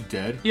close to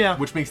dead. Yeah.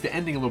 Which makes the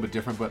ending a little bit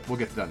different, but we'll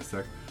get to that in a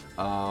sec.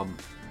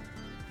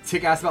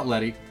 Tick asks about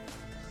Letty.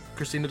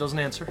 Christina doesn't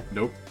answer.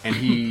 Nope. And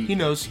he He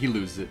knows. He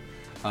loses it.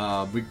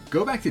 We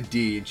go back to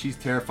Dee, and she's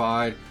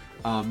terrified.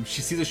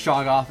 She sees a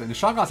Shoggoth, and the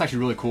Shoggoth's actually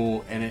really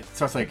cool, and it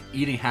starts like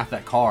eating half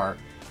that car.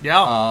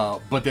 Yeah.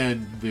 But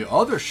then the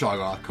other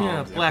Shoggoth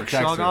comes. Yeah, Black and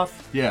protects her.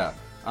 Shoggoth. Yeah.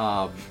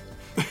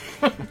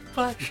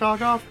 Black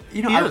Shoggoth.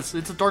 You know, he is.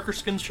 It's a darker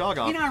skinned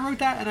Shoggoth. You know, I wrote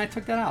that and I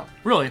took that out.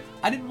 Really?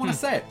 I didn't want to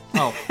say it.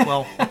 Oh,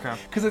 well, okay.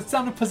 Because it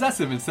sounded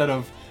possessive instead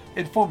of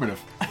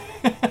informative.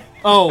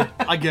 Oh,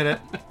 I get it.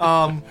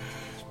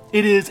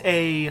 It is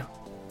a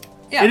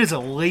Yeah. It is a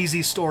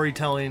lazy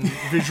storytelling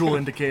visual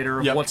indicator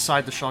of Yep. what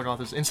side the Shoggoth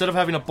is. Instead of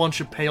having a bunch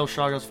of pale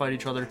Shoggoths fight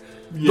each other,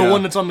 Yeah. the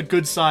one that's on the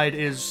good side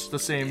is the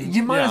same.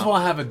 You might yeah. as well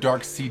have a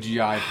dark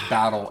CGI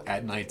battle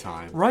at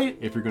nighttime. Right.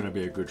 If you're going to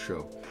be a good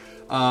show.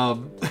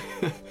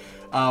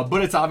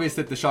 But it's obvious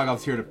that the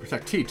Shoggoth's here to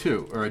protect T,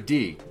 too. Or a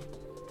D.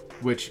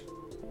 Which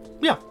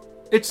Yeah.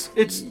 It's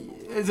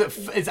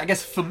is I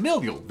guess,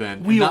 familial,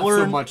 then. we not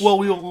learn so much... well.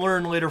 We will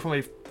learn later from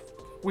a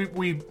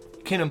we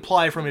can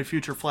imply from a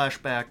future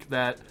flashback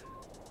that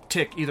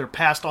Tick either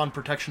passed on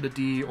protection to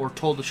D or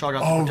told the Shoggoth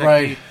to protect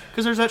right. D,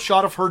 because there's that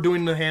shot of her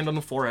doing the hand on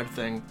the forehead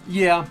thing.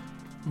 Yeah.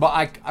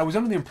 But I was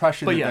under the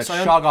impression But that, yes,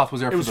 that Shoggoth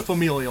was there it for was the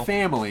familial.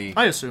 family.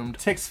 I assumed.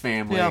 Tick's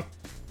family. Yeah.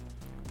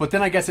 But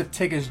then I guess if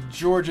Tick is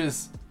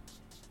George's...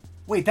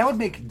 Wait, that would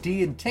make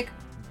D and Tick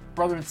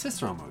brother and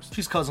sister almost.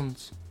 She's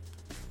cousins.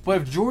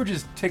 But if George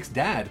is Tick's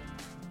dad...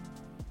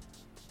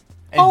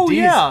 and Oh, Dee's-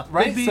 yeah.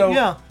 Right? They'd be- so,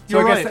 yeah, so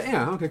you're I guess right. that,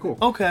 yeah, okay, cool.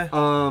 Okay.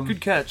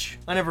 Good catch.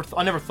 I never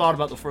thought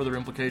about the further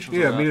implications.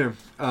 Yeah, of that. me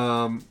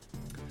neither.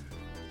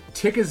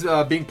 Tick is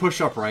being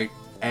pushed upright,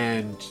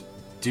 and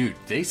dude,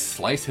 they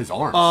slice his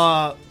arms.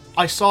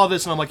 I saw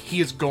this and I'm like, he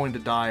is going to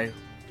die.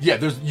 Yeah,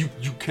 there's you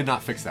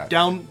cannot fix that.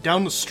 Down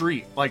the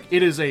street, like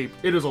it is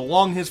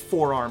along his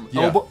forearm,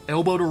 Yeah.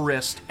 elbow to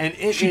wrist, And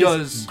it she is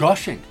does.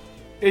 gushing.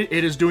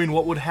 It is doing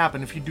what would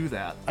happen if you do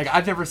that Like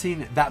I've never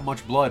seen that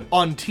much blood.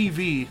 on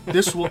TV.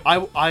 This will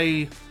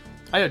I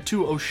had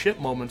two oh shit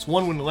moments.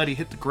 One when Letty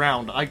hit the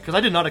ground, because I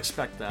did not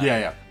expect that. Yeah,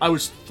 yeah. I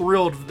was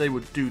thrilled that they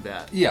would do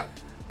that. Yeah,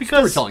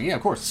 Because storytelling. Yeah,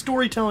 of course.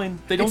 storytelling,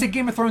 they don't. It's a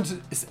Game of Thrones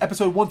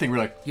episode 1 thing. We're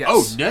like, Yes.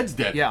 oh, Ned's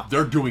dead. Yeah.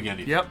 They're doing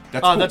anything. Yep.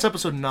 That's cool. That's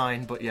episode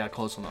 9, but yeah,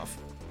 close enough.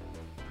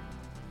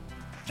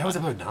 That was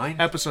episode 9.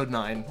 Episode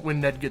 9, when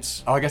Ned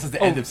gets. Oh, I guess it's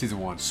the end of season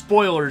 1.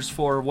 Spoilers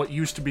for what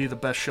used to be the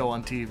best show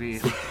on TV.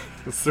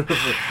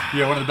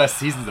 Yeah, one of the best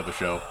seasons of the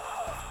show.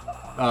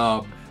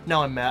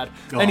 Now I'm mad.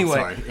 Oh, Anyway,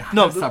 sorry.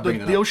 no, Stop the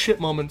bringing it oh up. shit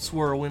moments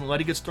were when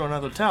Letty gets thrown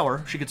out of the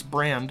tower, she gets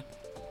Brand,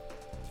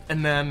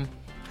 and then,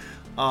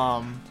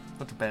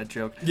 that's a bad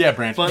joke. Yeah,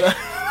 Branch. But,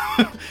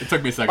 it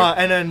took me a second.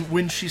 and then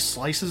when she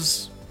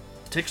slices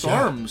Tick's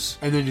arms,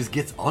 And then just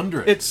gets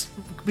under it. it's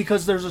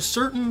because there's a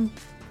certain,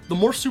 the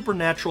more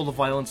supernatural the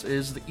violence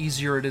is, the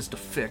easier it is to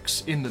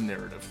fix in the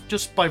narrative,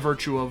 just by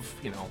virtue of,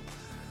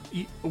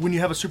 when you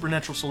have a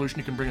supernatural solution,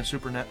 you can bring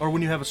or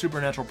when you have a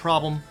supernatural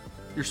problem,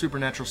 your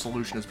supernatural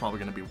solution is probably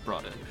going to be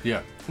brought in.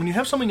 Yeah. When you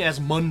have something as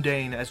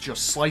mundane as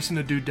just slicing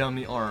a dude down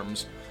the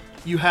arms,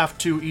 you have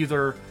to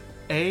either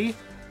A,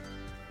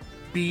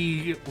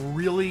 be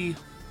really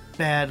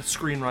bad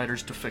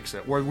screenwriters to fix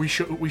it, where we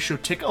show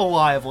Tick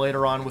alive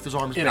later on with his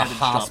arms In a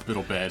bandaged up.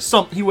 hospital bed.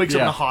 He wakes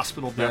up in Yeah. a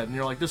hospital bed, Yep. and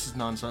you're like, this is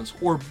nonsense.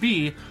 Or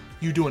B,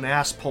 you do an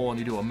ass pull and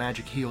you do a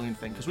magic healing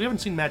thing, because we haven't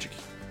seen magic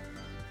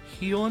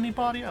heal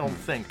anybody, I don't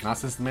think. Not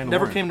since the Mandalorian.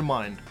 Never came to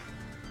mind.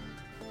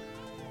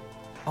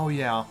 Oh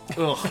yeah.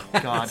 Ugh,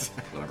 God.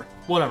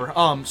 Whatever.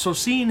 So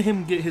seeing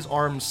him get his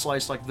arms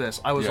sliced like this,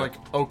 I was Yeah.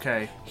 like,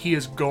 okay, he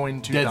is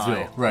going to die.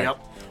 Deadsville. Right.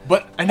 Yep.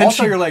 But And then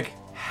also she- you're like,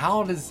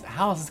 how is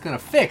this gonna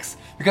fix?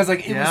 Because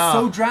like it Yeah. was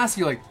so drastic.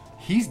 You're like,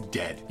 he's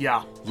dead.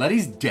 Yeah.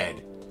 Letty's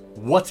dead.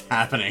 What's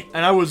happening?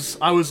 And I was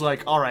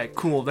like, all right,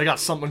 cool. They got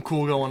something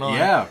cool going on.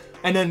 Yeah.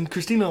 And then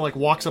Christina like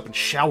walks up and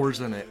showers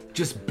in it.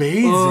 Just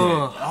bathes in it.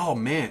 Ugh. Oh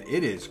man,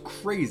 it is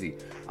crazy.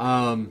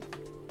 And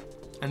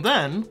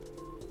then,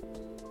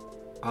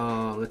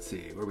 Let's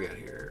see, where are we at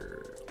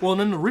here? well,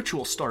 and then the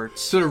ritual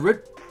starts. So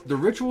the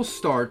ritual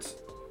starts.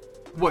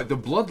 What, the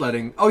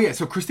bloodletting? Oh yeah,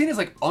 so Christina's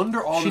like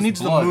under all She this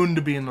needs blood. the moon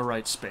to be in the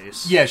right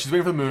space. Yeah, she's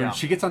waiting for the moon. Yeah.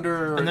 She gets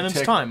under And then it's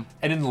Tick, time.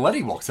 And then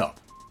Letty walks up.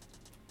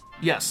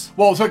 Yes.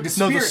 Well, so like the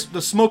No, spirit,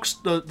 the smokes,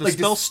 the like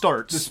spell this-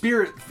 starts. The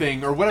spirit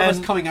thing or whatever's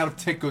And coming out of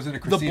Tick goes into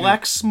The Christina.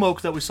 black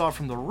smoke that we saw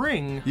from the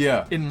ring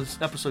Yeah. in this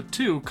episode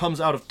 2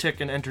 comes out of Tick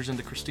and enters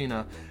into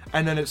Christina,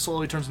 and then it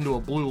slowly turns into a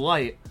blue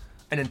light,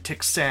 and then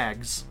Tick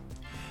sags.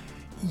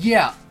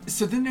 Yeah.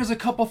 So then there's a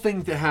couple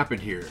things that happen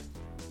here.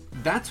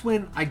 That's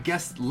when I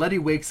guess Letty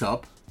wakes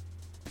up.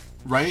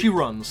 Right. She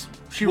runs.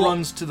 She Well-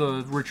 runs to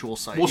the ritual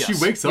site. Well, yes. she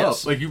wakes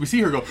Yes. up. Like you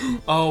see her go.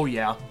 Oh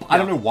yeah. I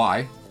don't know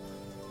why.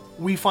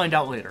 We find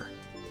out later.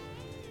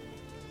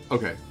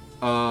 Okay.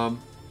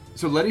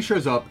 So Letty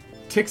shows up.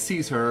 Tick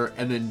sees her,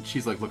 and then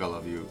she's like, "Look, I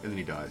love you," and then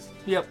he dies.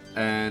 Yep.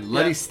 And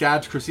Letty Yeah.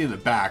 stabs Christina in the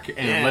back, and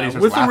Yeah, Letty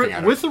starts with the laughing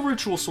at her. with the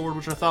ritual sword,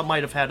 which I thought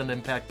might have had an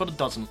impact, but it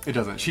doesn't. It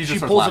doesn't. She just She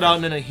starts pulls it laughing. out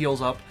and then it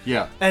heals up.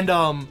 Yeah. And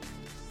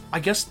I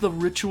guess the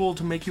ritual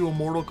to make you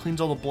immortal cleans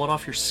all the blood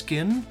off your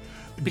skin.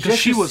 because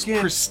just she your was skin,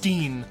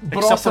 pristine, but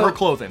except also, for her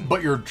clothing.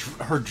 But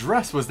her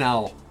dress was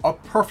now a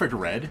perfect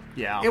red.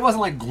 Yeah. It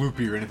wasn't like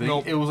gloopy or anything.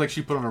 Nope. It was like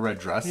she put on a red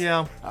dress.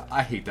 Yeah.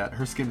 I hate that.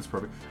 Her skin is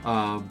perfect.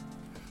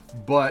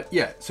 But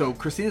yeah, so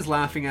Christina's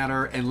laughing at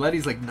her, and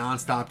Letty's like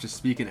nonstop just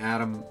speaking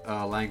Adam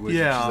language.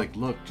 Yeah. And she's like,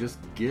 "Look, just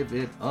give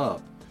it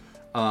up."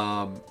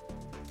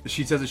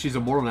 She says that she's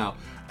immortal now,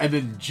 and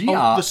then Gia.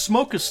 The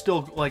smoke is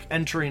still like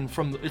entering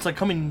from. It's like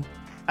coming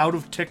out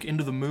of Tick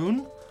into the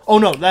moon. Oh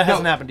no, that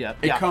hasn't happened yet.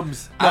 It Yeah.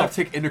 comes No. out of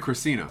Tick into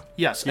Christina.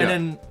 Yes, Yeah. and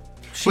then.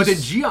 But then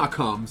she's- Gia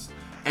comes,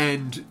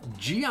 and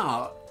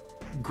Gia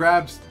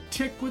grabs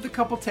Tick with a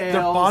couple tails.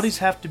 Their bodies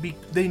have to be.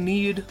 They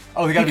need.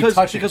 Oh, they gotta be because,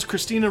 touching. Because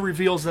Christina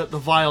reveals that the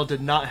vial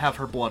did not have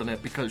her blood in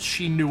it because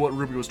she knew what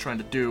Ruby was trying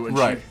to do and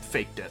Right. she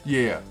faked it.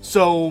 Yeah.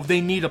 So they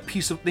need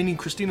They need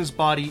Christina's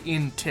body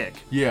in Tick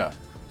Yeah.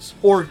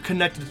 or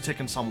connected to Tick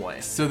in some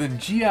way. So then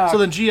Gia. So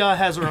then Gia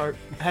has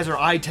her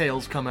eye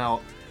tails come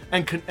out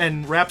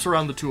and wraps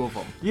around the two of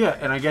them. Yeah,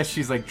 and I guess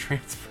she's like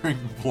transferring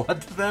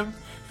blood to them,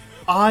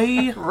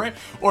 I. right?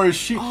 Or is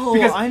she?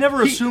 Oh, I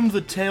never assumed the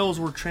tails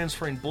were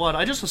transferring blood.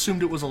 I just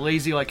assumed it was a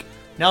lazy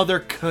now they're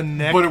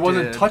connected. But it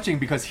wasn't touching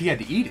because he had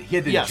to eat it. He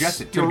had to Yes,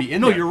 ingest it to be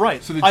in no, there. you're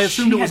right. So that I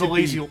assumed she it was had a to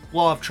be- lazy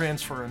law of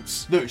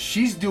transference. No,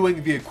 she's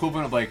doing the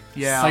equivalent of like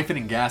Yeah.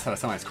 siphoning gas out of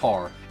somebody's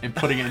car and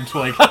putting it into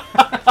like.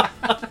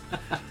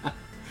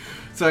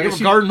 So I You guess have a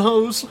she, garden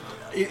hose.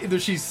 either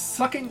she's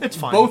sucking It's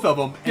fine. both of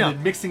them and Yeah.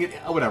 then mixing it,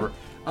 whatever.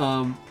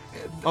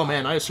 Oh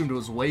man, I assumed it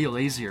was way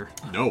lazier.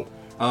 No.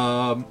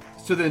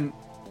 So then,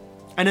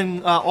 And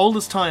then all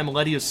this time,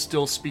 Letty is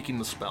still speaking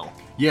the spell.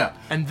 yeah.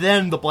 And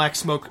then the black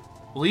smoke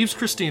leaves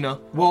Christina.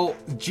 Well,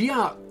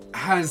 Gia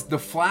has the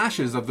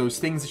flashes of those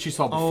things that she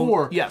saw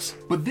before. yes.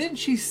 But then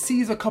she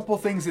sees a couple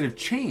things that have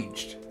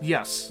changed,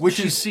 Yes, which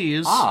she is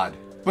sees. odd.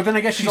 But then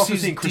I guess she's She also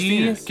sees seeing Dee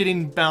Christina's.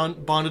 getting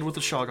bonded with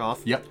the Shoggoth.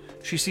 Yep.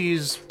 She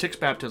sees Tick's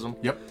baptism.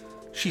 Yep.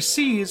 She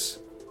sees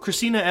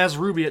Christina as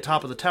Ruby at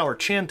top of the tower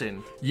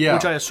chanting. Yeah.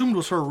 Which I assumed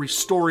was her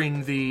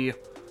restoring the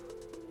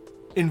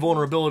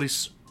invulnerability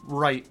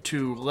right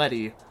to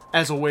Letty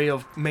as a way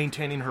of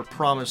maintaining her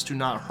promise to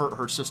not hurt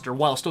her sister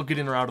while still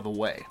getting her out of the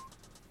way.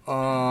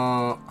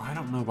 I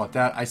don't know about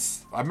that. I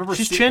remember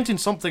She's chanting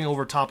something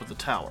over top of the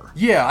tower.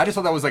 Yeah, I just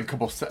thought that was like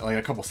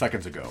a couple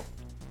seconds ago.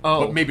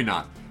 Oh. But maybe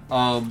not.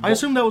 I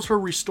assume that was her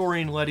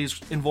restoring Letty's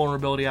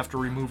invulnerability after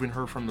removing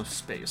her from the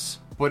space.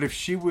 But if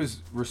she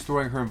was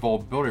restoring her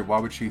invulnerability, why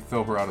would she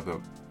throw her out of the...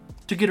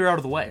 To get her out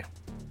of the way.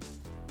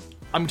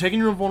 I'm taking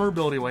your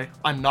invulnerability away.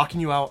 I'm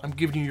knocking you out. I'm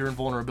giving you your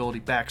invulnerability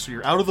back, so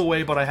you're out of the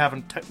way, but I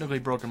haven't technically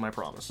broken my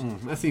promise.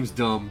 That seems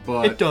dumb,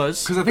 but... It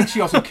does. Because I think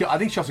she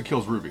also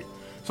kills Ruby.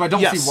 So I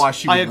don't Yes, see why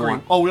she would I agree.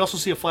 want... Oh, we also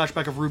see a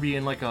flashback of Ruby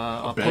in like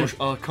a bed?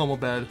 coma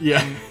bed.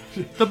 Yeah.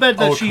 The bed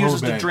that Oh, she coma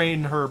uses to bed.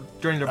 drain their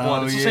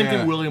blood. Oh, It's the same yeah.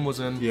 thing William was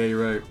in. Yeah,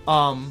 you're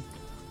right.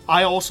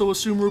 I also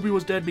assume Ruby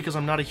was dead because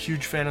I'm not a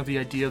huge fan of the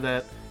idea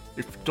that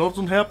if it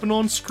doesn't happen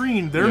on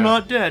screen, they're Yeah.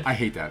 not dead. I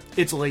hate that.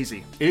 It's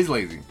lazy. It is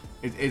lazy.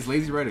 It's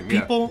lazy writing,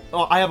 yeah. People,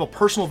 I have a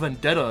personal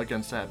vendetta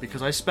against that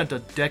because I spent a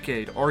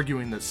decade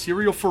arguing that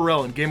Serial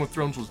Pharrell in Game of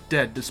Thrones was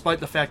dead,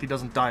 despite the fact he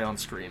doesn't die on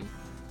screen.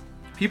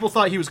 People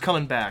thought he was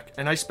coming back,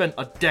 and I spent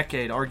a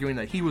decade arguing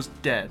that he was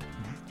dead.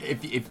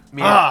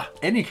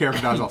 Any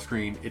character dies off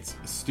screen, it's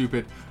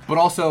stupid. But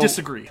also...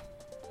 Disagree.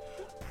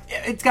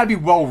 It's got to be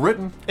well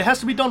written. It has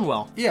to be done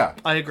well. Yeah.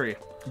 I agree.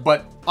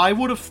 But I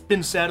would have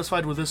been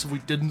satisfied with this if we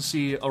didn't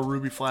see a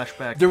Ruby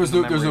flashback. there was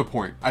in the no memory.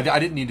 point. I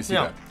didn't need to see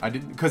Yeah. that. I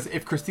didn't... Because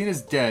if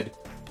Christina's dead...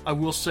 I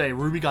will say,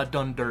 Ruby got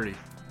done dirty.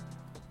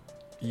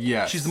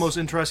 Yes. She's the most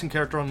interesting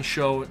character on the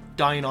show,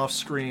 dying off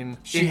screen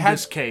in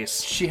this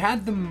case. She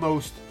had the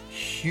most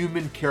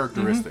human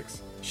characteristics.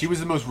 Mm-hmm. She was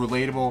the most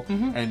relatable,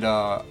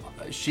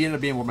 and she ended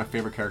up being one of my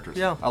favorite characters.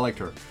 Yeah. I liked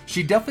her.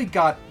 She definitely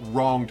got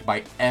wronged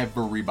by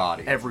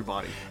everybody.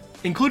 Everybody.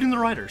 Including the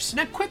writers.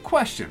 Now, quick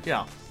question.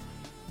 Yeah.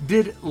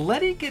 Did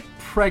Letty get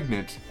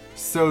pregnant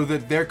so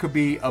that there could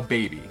be a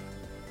baby?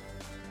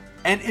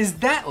 And is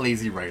that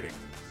lazy writing?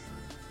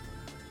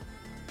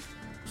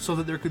 So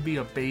that there could be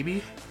a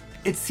baby?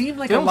 It seemed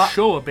like They a don't lot...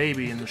 show a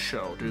baby in the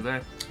show, do they?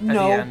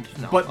 No, At the end?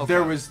 No. but Okay.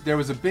 there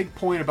was a big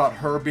point about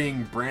her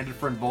being branded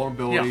for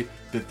invulnerability,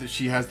 that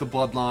she has the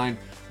bloodline.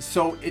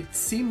 So it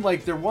seemed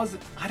like there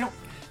wasn't... I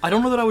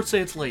don't know that I would say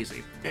it's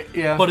lazy.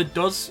 Yeah. But it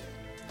does...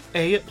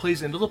 A, it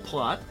plays into the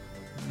plot.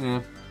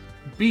 Yeah.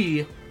 B,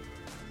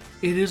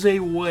 it is a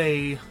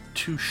way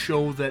to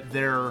show that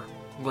their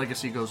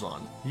legacy goes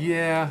on.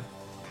 Yeah.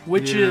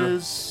 Which Yeah.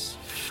 is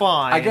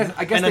fine. I guess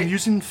and I'm they-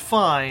 using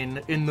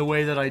fine in the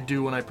way that I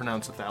do when I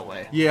pronounce it that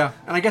way. Yeah,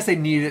 and I guess they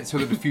need it so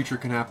that the future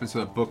can happen, so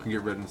that book can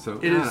get written. So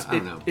It is. I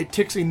don't know. It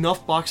ticks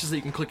enough boxes that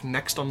you can click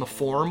next on the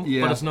form,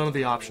 Yeah. but it's none of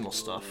the optional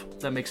stuff.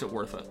 That makes it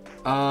worth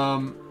it.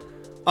 Um,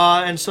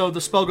 And so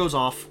the spell goes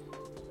off.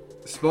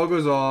 spell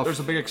goes off. There's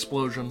a big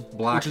explosion,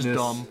 Blackness. which is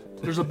dumb.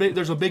 There's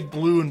a big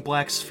blue and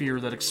black sphere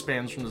that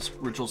expands from this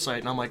ritual site,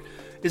 and I'm like,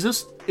 is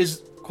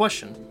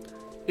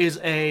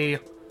a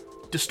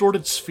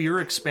distorted sphere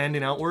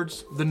expanding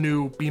outwards the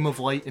new beam of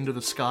light into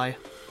the sky?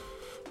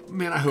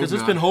 Man, I hope because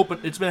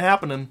not. it's been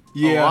happening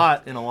Yeah. a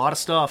lot in a lot of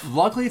stuff.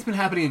 Luckily, it's been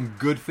happening in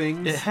good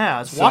things. It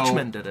has. So-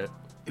 Watchmen did it,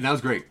 And that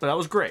was great. but that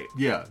was great.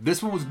 Yeah,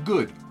 this one was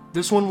good.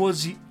 This one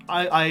was.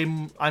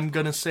 I'm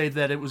gonna say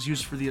that it was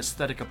used for the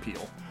aesthetic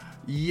appeal.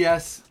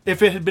 Yes,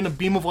 If it had been a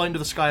beam of light into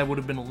the sky, I would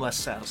have been less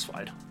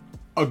satisfied.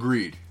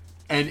 agreed.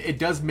 And it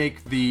does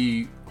make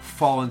the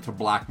fall into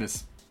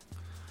blackness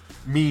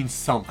mean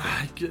something.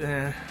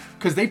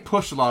 Because they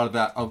pushed a lot of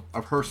that, of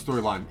her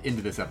storyline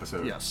into this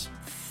episode. Yes.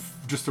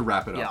 Just to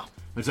wrap it up. Yeah.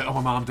 It's like, oh,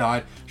 my mom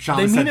died. Sean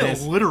They said mean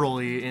this. it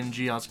literally in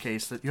Gia's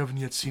case that you haven't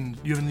yet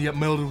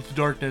melded with the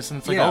darkness, and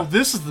it's like, Yeah. oh,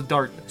 this is the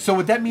darkness. So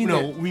would that mean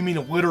No, that? we mean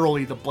it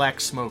literally the black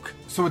smoke.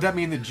 So would that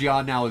mean that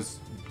Gia now is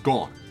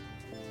gone?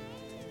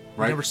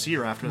 We Right. never see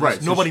her after this. Right,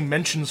 so Nobody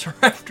mentions her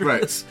after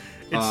Right. this.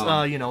 It's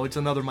it's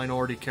another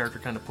minority character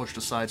kind of pushed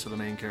aside so the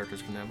main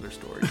characters can have their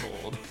story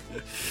told.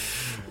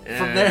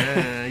 From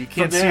there- You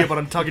can't from see there- it, but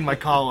I'm tugging my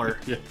collar.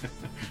 All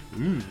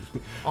I'm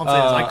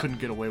saying is I couldn't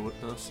get away with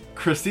this.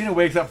 Christina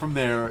wakes up from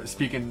there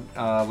speaking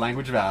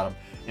language of Adam,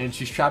 and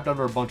she's trapped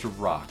under a bunch of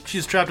rocks.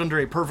 She's trapped under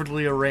a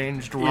perfectly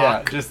arranged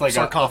rock just like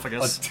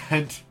sarcophagus. a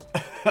tent,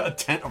 a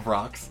tent of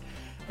rocks,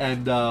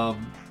 and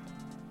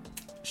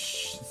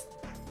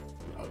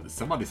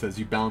somebody says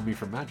you bound me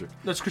from magic.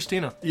 That's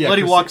Christina. Yeah,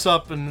 Letty Christi- walks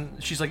up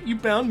and she's like, "You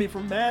bound me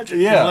from magic."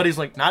 Yeah. And Letty's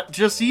like, "Not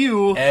just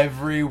you."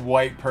 Every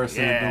white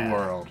person in Yeah. the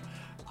world.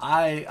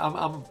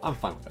 I'm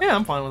fine with that. Yeah,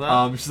 I'm fine with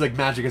that. She's like,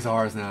 magic is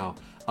ours now.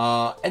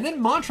 And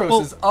then Montrose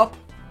Well- is up.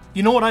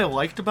 You know what I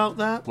liked about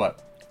that? What?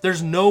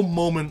 There's no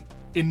moment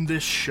in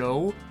this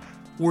show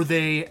where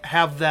they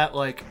have that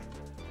like,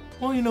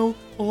 well,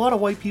 a lot of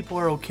white people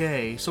are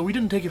okay, so we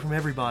didn't take it from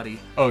everybody.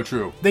 Oh,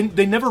 true.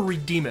 They never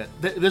redeem it.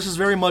 This is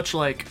very much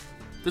like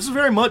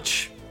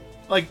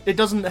it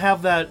doesn't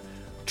have that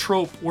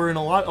trope where in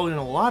a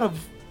lot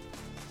of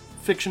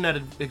fiction that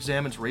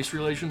examines race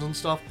relations and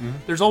stuff,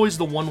 there's always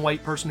the one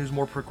white person who's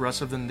more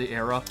progressive than the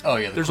era. Oh,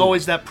 yeah, There's cool.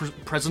 always that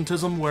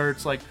presentism where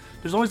it's like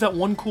there's always that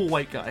one cool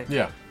white guy.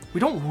 Yeah. We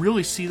don't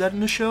really see that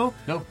in the show.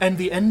 No. And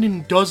the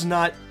ending does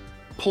not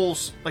pull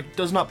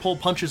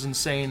punches in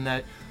saying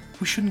that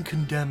we shouldn't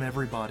condemn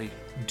everybody.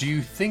 Do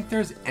you think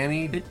there's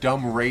any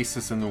dumb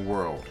racist in the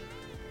world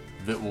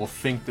that will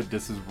think that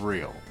this is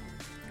real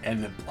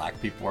and that black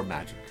people are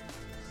magic?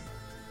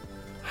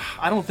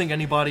 I don't think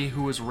anybody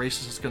who is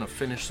racist is going to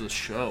finish this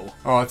show.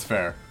 Oh, that's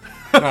fair.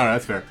 No,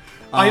 that's fair.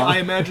 I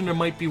imagine there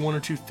might be one or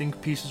two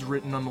think pieces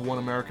written on the One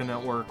America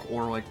Network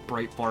or like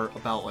Breitbart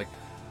about like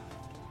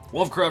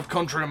Lovecraft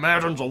Country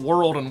imagines a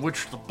world in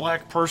which the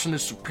black person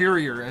is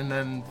superior, and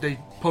then they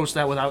post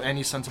that without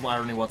any sense of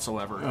irony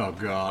whatsoever. Oh,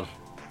 God.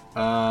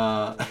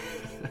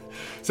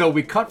 So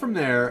we cut from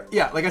there.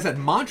 Yeah, like I said,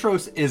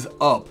 Montrose is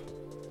up.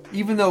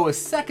 Even though a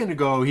second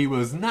ago he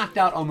was knocked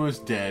out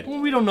almost dead.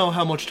 Well, we don't know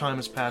how much time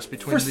has passed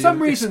between For the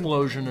some reason,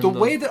 explosion and the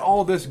way that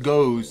all this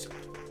goes,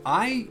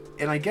 I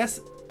guess...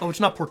 Oh, it's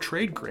not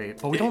portrayed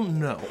great, but we don't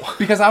know.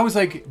 Because I was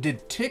like,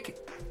 did Tick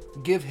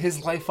give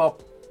his life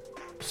up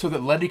so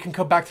that Letty can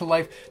come back to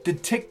life?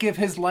 Did Tick give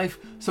his life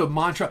so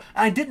Montrose...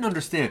 I didn't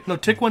understand. No,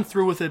 Tick went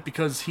through with it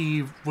because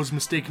he was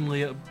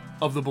mistakenly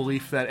of the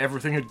belief that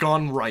everything had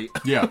gone right.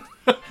 Yeah.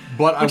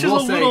 But Which is a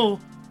little...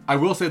 I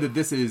will say that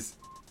this is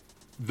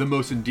the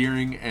most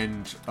endearing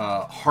and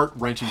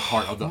heart-wrenching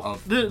part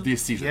of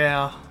this season.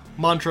 Yeah.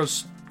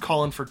 Montrose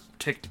calling for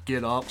Tick to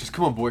get up. Just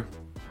come on, boy.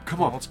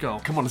 Come on. Let's go.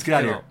 Come on, let's get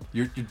out of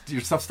Get here.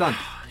 Your stuff's done.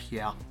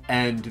 Yeah.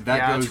 And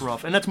that goes... That's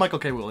rough. And that's Michael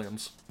K.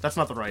 Williams. That's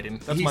not the writing.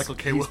 That's Michael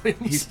K. Williams.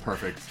 He's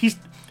perfect.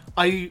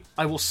 I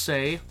will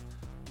say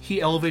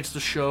he elevates the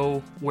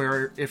show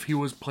where if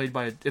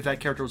that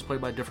character was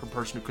played by a different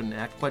person who couldn't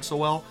act quite so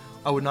well,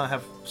 I would not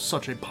have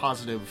such a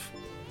positive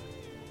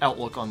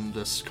outlook on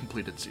this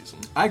completed season.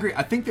 I agree.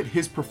 I think that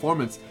his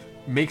performance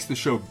makes the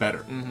show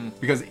better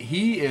because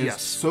he is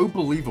so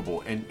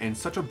believable and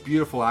such a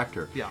beautiful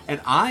actor. Yeah.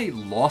 And I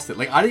lost it.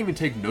 Like, I didn't even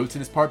take notes in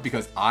his part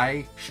because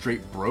I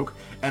straight broke,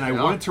 and I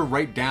wanted to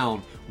write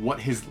down what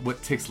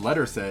Tick's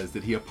letter says,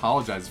 that he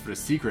apologizes for the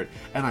secret,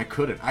 and I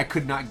couldn't. I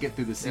could not get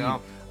through the scene. Yeah.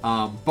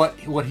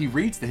 But what he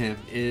reads to him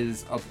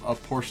is a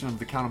portion of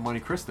the Count of Monte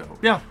Cristo.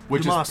 Yeah,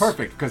 Which is Dumas.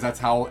 perfect because that's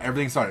how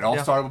everything started. It all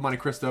started with Monte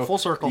Cristo. Full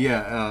circle.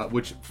 Yeah,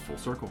 full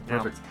circle. Yeah.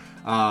 Perfect.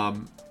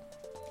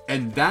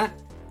 And that,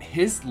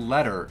 his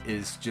letter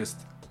is just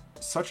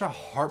such a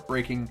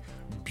heartbreaking,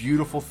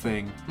 beautiful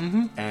thing.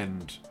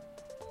 And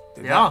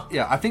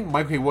I think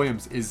Michael K.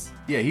 Williams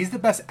he's the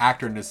best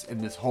actor in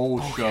this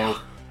whole show. Yeah.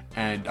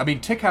 And I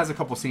mean, Tick has a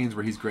couple scenes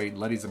where he's great.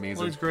 Letty's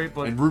amazing. Letty's great,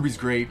 but and Ruby's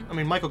great. I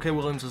mean, Michael K.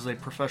 Williams is a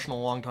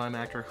professional, longtime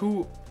actor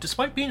who,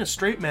 despite being a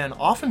straight man,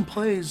 often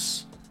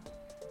plays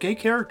gay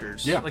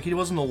characters. Yeah. Like, he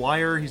was in The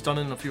Wire, he's done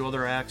it in a few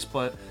other acts,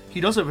 but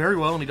he does it very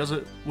well, and he does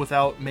it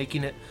without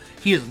making it...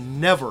 He is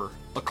never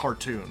a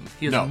cartoon.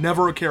 He is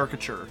never a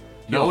caricature.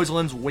 He always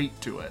lends weight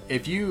to it.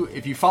 If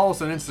you follow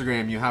us on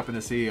Instagram, you happen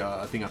to see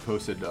a thing I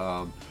posted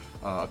a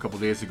couple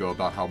days ago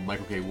about how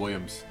Michael K.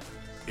 Williams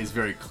is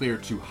very clear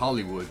to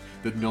Hollywood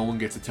that no one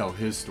gets to tell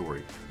his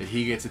story, that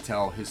he gets to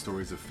tell his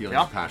stories of feeling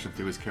and passion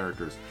through his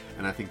characters,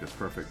 and I think that's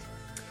perfect.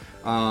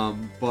 Yeah,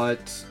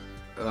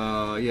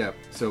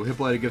 so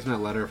Hippolyta gives him that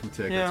letter from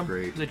Tick. Yeah, That's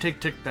great. they take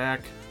Tick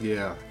back.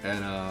 Yeah,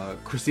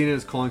 and Christina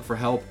is calling for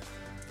help,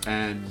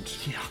 and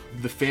Yeah.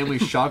 the family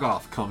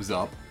Shoggoth comes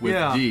up with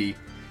Yeah. Dee,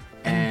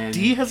 and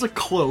Dee has a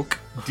cloak.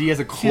 Dee has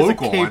a She has a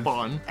cloak cape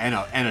on. and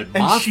a And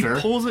monster.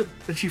 she pulls it,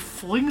 and she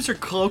flings her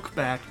cloak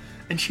back,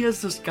 and she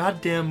has this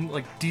goddamn,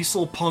 like,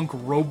 diesel punk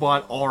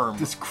robot arm.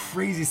 This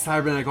crazy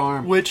cybernetic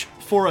arm. Which,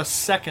 for a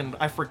second,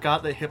 I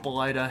forgot that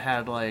Hippolyta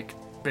had, like,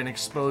 been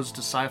exposed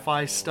to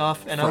sci-fi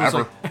stuff, and I was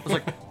Forever.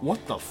 like,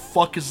 what the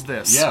fuck is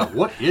this? Yeah,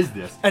 what is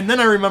this? And then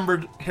I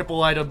remembered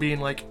Hippolyta being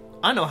like,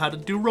 I know how to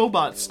do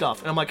robot stuff,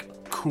 and I'm like,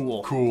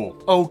 cool. Cool.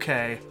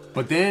 Okay.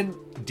 But then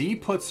Dee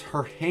puts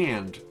her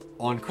hand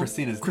on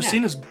Christina's neck.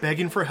 Christina's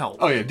begging for help.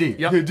 Oh yeah, Dee.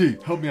 Yep. Hey, Dee,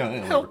 help me out.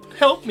 Yeah, whatever.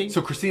 Help me.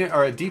 So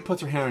Dee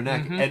puts her hand on her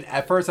neck, and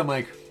at first I'm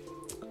like,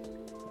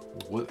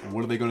 what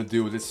are they gonna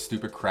do with this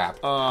stupid crap?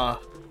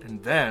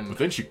 And then But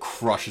then she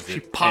crushes it. She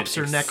pops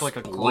and her neck like a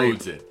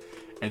explodes grape. it.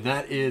 And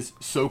that is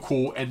so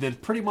cool. And then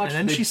pretty much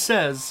And then she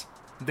says,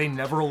 they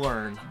never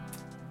learn.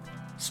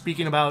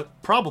 Speaking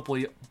about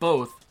probably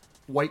both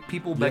white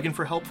people begging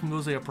for help from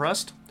those they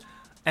oppressed,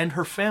 and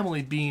her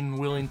family being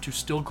willing to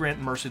still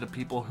grant mercy to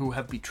people who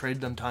have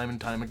betrayed them time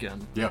and time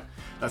again. Yeah,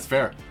 that's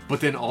fair.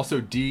 But then also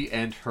Dee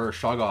and her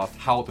Shoggoth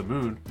howl at the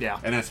moon. Yeah.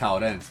 And that's how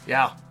it ends.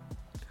 Yeah.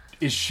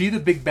 Is she the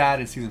big bad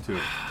in season 2?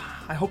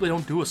 I hope they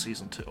don't do a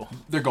season 2.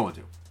 They're going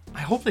to. I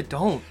hope they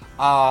don't.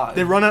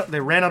 They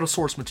ran out of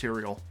source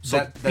material. So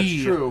That's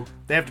B, true.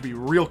 They have to be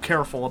real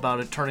careful about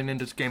it turning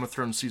into Game of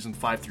Thrones season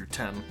 5 through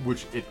 10.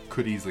 Which it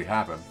could easily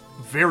happen.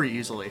 Very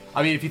easily.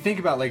 I mean, if you think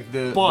about like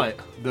the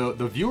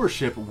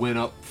viewership went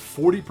up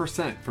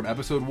 40% from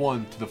episode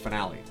 1 to the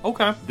finale.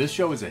 Okay. This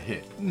show is a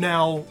hit.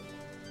 Now,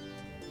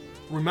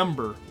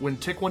 remember, when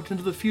Tick went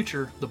into the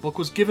future, the book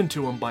was given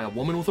to him by a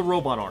woman with a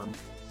robot arm.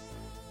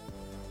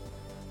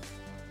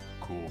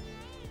 Cool.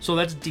 So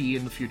that's D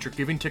in the future,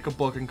 giving Tick a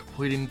book and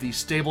completing the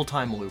stable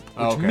time loop, which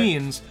Oh, okay.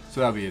 means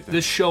So that'll be it then.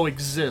 this show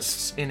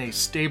exists in a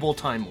stable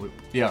time loop,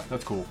 Yeah,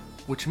 that's cool.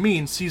 which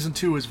means season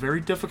 2 is very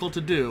difficult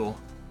to do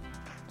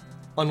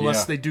unless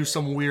Yeah. they do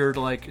some weird,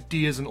 like,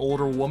 D is an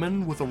older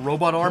woman with a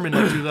robot arm in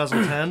like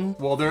 2010.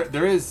 Well,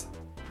 there is.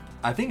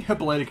 I think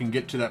Hippolyta can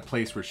get to that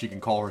place where she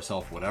can call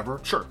herself whatever.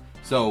 Sure.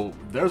 So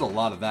there's a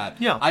lot of that.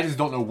 Yeah. I just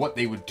don't know what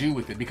they would do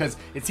with it because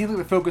it seems like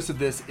the focus of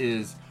this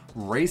is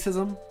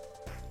racism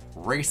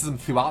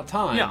throughout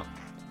time, Yeah.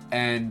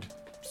 and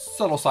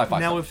subtle sci-fi.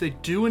 Now, stuff. if they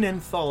do an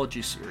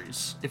anthology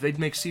series, if they'd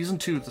make season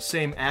 2 the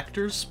same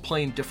actors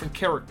playing different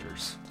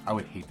characters, I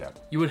would hate that.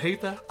 you would hate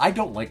that? I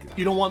don't like that.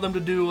 You don't want them to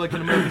do like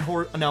an American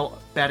Horror... Now,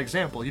 bad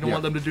example. You don't Yeah.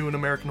 want them to do an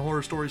American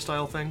Horror Story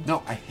style thing?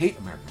 No, I hate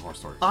American Horror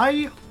Story.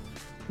 I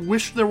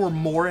wish there were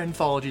more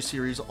anthology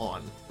series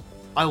on.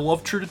 I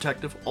love True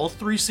Detective, all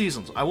 3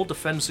 seasons. I will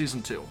defend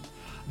season 2.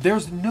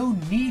 There's no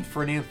need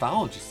for an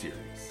anthology series.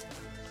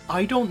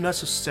 I don't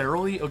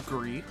necessarily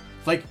agree.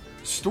 Like,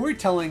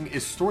 storytelling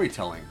is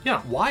storytelling.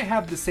 Yeah. Why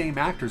have the same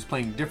actors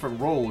playing different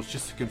roles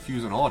just to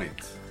confuse an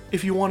audience?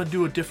 If you want to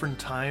do a different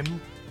time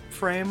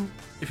frame,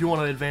 if you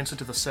want to advance it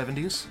to the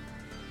 70s,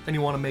 and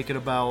you want to make it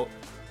about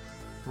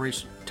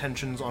race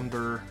tensions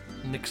under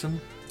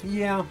Nixon,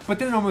 Yeah, but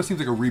then it almost seems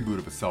like a reboot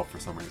of itself for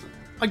some reason.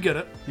 I get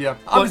it. Yeah,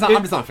 But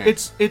I'm just not a fan.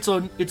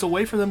 It's a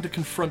way for them to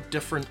confront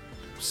different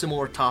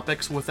similar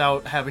topics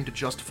without having to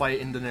justify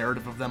it in the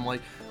narrative of them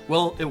like,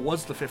 well, it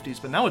was the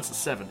 50s, but now it's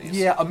the 70s.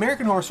 Yeah,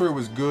 American Horror Story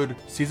was good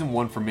season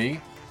 1 for me.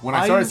 When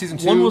I started season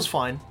 2, 1 was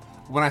fine.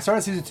 When I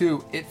started season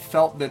 2, it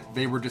felt that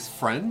they were just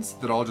friends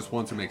that all just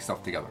wanted to make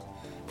stuff together.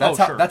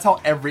 Sure. That's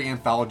how every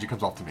anthology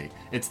comes off to me.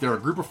 It's they're a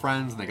group of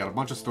friends and they got a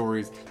bunch of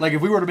stories. Like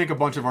if we were to make a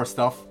bunch of our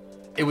stuff,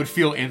 it would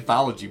feel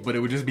anthology, but it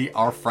would just be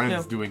our friends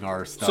Yeah. doing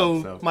our stuff.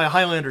 So my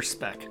Highlander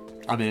spec,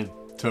 I'm in,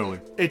 totally.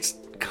 it's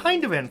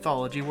kind of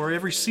anthology where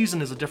every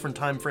season is a different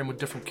time frame with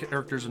different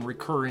characters and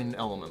recurring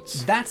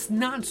elements. That's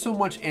not so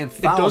much It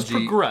anthology. does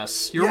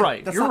progress. You're Yeah,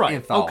 right. That's You're not right.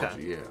 Anthology,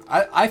 Okay.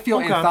 yeah. I feel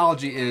Okay.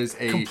 anthology is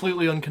a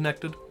Completely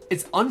unconnected.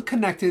 it's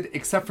unconnected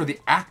except for the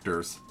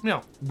actors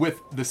Yeah.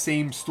 with the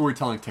same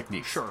storytelling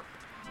techniques. Sure.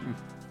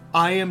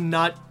 I am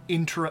not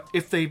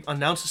if they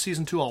announce a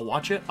season 2, I'll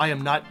watch it. I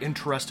am not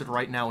interested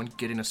right now in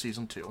getting a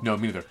season 2. No,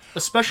 me neither.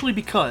 Especially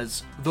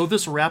because, though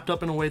this wrapped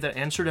up in a way that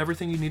answered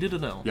everything you needed to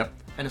know. Yep.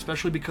 And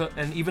especially because,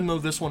 and even though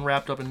this one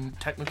wrapped up in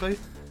technically,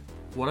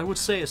 what I would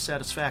say is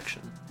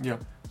satisfaction. Yeah.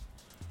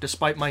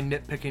 Despite my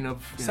nitpicking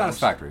of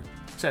Satisfactory.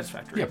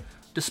 Satisfactory. Yep.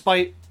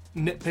 Despite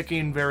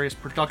nitpicking various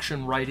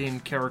production, writing,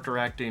 character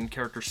acting,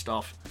 character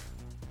stuff,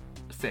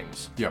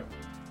 things. Yep.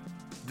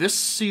 This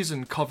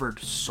season covered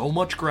so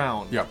much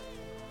ground. Yep.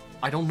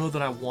 I don't know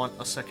that I want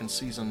a second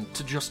season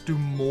to just do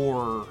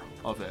more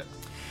of it.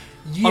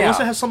 Yeah. Unless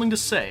it has something to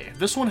say.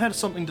 This one had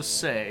something to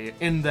say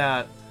in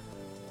that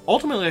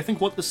ultimately I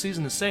think what the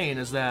season is saying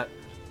is that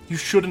you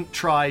shouldn't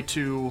try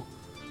to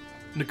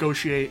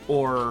negotiate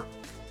or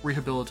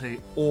rehabilitate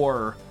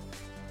or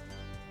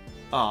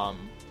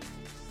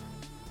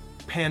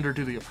pander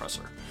to the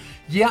oppressor.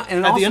 Yeah,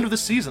 and At the end of the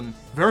season,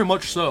 very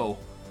much so.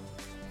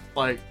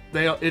 Like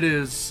it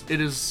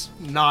is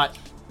not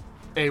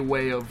a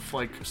way of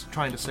like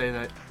trying to say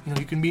that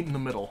you can meet in the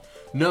middle.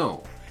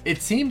 No.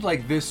 It seemed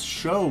like this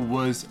show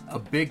was a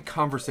big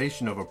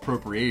conversation of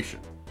appropriation.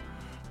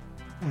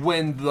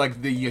 When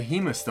like the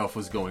Yahima stuff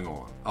was going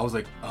on, I was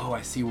like, oh,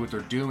 I see what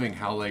they're doing.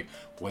 How like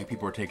white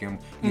people are taking,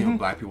 you know,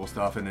 black people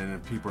stuff, and then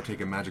people are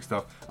taking magic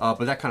stuff.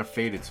 But that kind of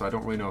faded, so I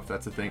don't really know if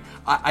that's a thing.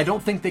 I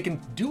don't think they can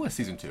do a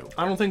season 2.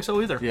 I don't think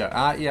so either.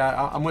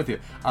 Yeah, I'm with you.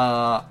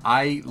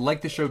 I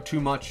like the show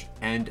too much,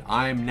 and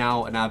I'm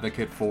now an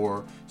advocate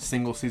for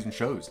single season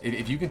shows.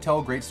 If you can tell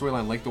a great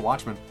storyline like The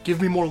Watchmen,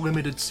 give me more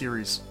limited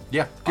series.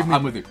 Yeah,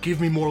 I'm with you.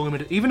 Give me more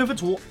limited. Even if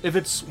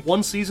it's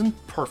one season,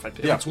 perfect.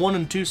 If it's 1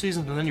 and 2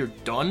 seasons and then you're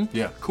done,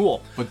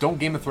 cool. But don't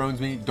Game of Thrones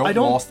me.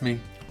 Don't Lost me.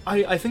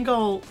 I think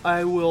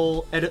I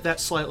will edit that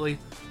slightly.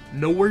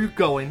 Know where you're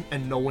going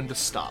and know when to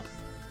stop.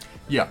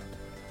 Yeah.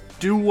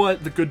 Do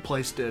what The Good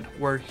Place did,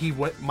 where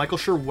Michael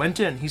Schur went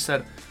in. He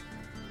said,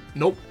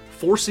 "Nope,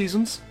 4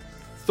 seasons,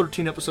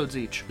 13 episodes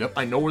each. Yep.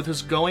 I know where this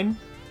is going,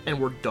 and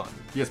we're done.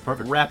 Yes,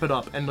 perfect. Wrap it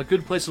up." And The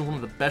Good Place is one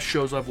of the best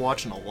shows I've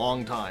watched in a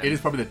long time. It is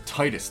probably the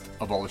tightest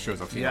of all the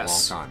shows I've seen in a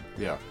long time.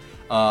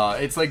 Yeah.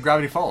 It's like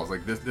Gravity Falls.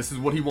 Like this is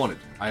what he wanted.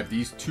 I have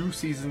these 2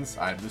 seasons.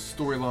 I have this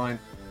storyline,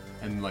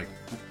 and like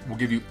we'll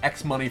give you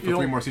X money for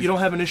 3 more seasons. You don't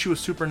have an issue with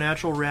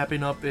Supernatural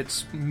wrapping up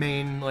its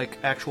main like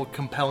actual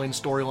compelling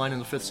storyline in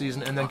the 5th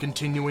season and then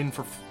continuing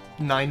for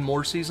 9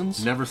 more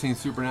seasons. Never seen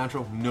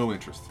Supernatural. No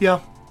interest. Yeah.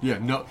 Yeah,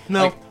 no.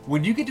 Like,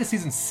 when you get to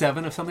season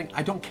 7 of something,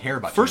 I don't care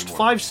about First anymore.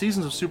 5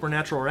 seasons of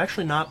Supernatural are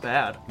actually not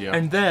bad. Yeah.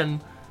 And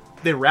then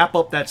they wrap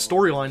up that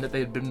storyline that they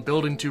had been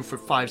building to for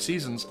 5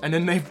 seasons, and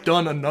then they've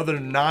done another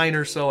 9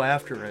 or so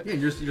after it. Yeah,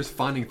 you're just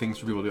finding things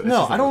for people to do.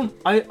 No, I don't.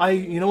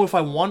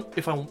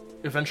 If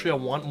eventually I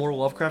want more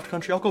Lovecraft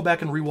Country, I'll go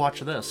back and rewatch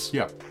this.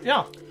 Yeah.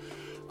 Yeah.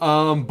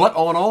 But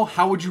all in all,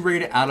 how would you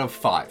rate it out of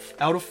 5?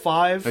 Out of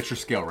 5, That's your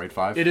scale, right?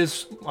 5? it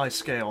is my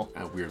scale.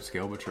 A weird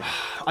scale, but sure.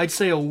 I'd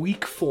say a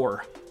weak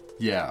 4.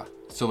 Yeah.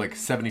 So like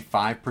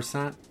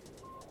 75%?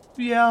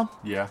 Yeah.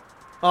 Yeah.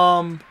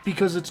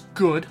 Because it's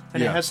good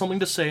and it Yeah. has something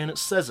to say and it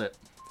says it.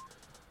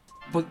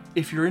 But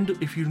if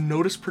you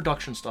notice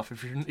production stuff,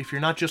 if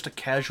you're not just a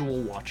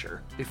casual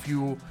watcher, if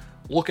you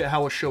look at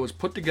how a show is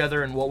put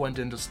together and what went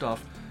into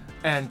stuff,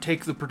 and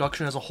take the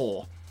production as a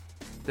whole,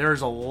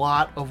 there's a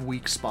lot of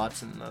weak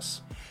spots in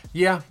this.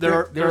 Yeah.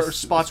 There are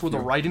spots where the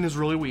writing is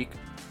really weak.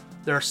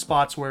 There are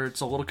spots where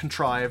it's a little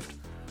contrived.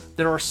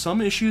 There are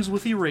some issues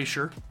with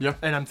erasure. Yeah.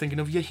 And I'm thinking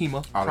of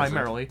Yahima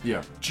primarily.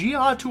 Yeah.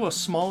 Gia to a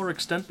smaller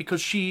extent because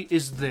she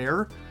is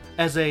there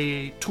as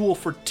a tool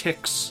for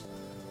Tick's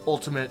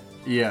ultimate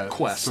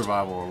quest.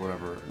 Survival or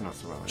whatever. Not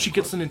survival. She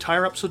gets an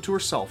entire episode to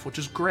herself, which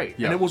is great.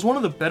 Yeah. And it was one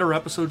of the better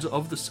episodes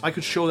of this. I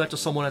could show that to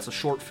someone as a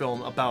short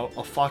film about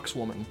a fox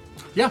woman.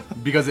 Yeah,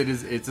 because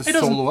it's a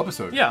solo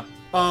episode. Yeah.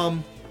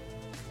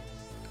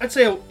 I'd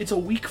say it's a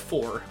weak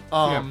 4.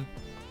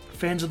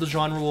 Fans of the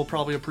genre will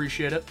probably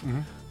appreciate it.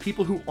 Mm-hmm.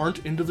 People who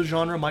aren't into the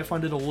genre might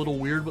find it a little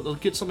weird, but they'll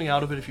get something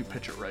out of it if you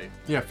pitch it right.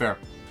 Yeah, fair.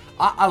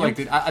 I liked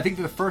it. I think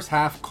that the first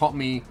half caught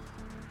me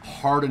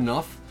hard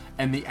enough,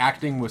 and the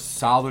acting was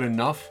solid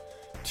enough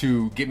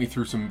to get me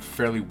through some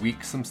fairly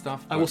weak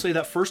stuff. I will say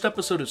that first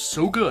episode is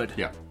so good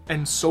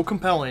and so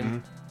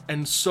compelling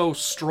and so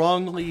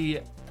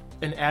strongly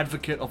an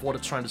advocate of what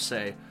it's trying to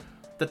say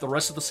that the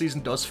rest of the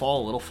season does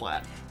fall a little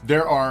flat.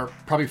 There are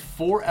probably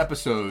 4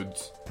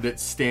 episodes that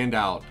stand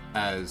out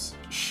as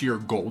sheer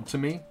gold to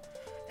me,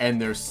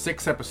 and there's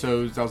 6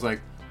 episodes I was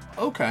like,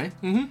 okay.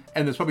 Mm-hmm.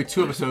 And there's probably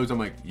 2 episodes I'm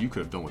like, you could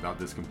have done without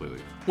this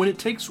completely.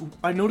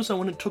 I noticed that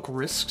when it took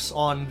risks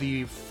on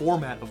the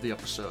format of the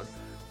episode,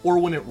 or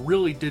when it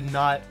really did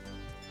not,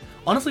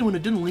 honestly, when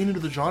it didn't lean into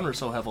the genre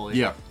so heavily.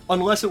 Yeah.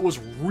 Unless it was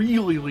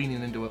really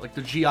leaning into it, like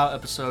the Gia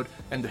episode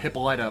and the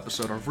Hippolyta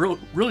episode are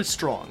really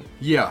strong.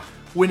 Yeah.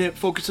 When it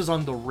focuses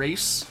on the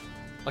race,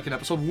 like in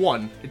episode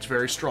 1, it's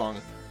very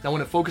strong. Now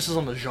when it focuses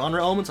on the genre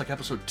elements, like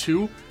episode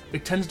 2,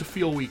 it tends to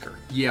feel weaker.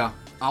 Yeah.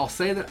 I'll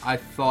say that I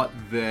thought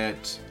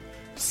that,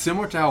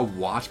 similar to how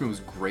Watchmen was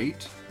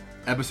great,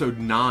 episode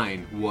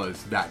 9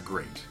 was that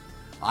great.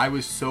 I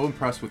was so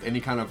impressed with any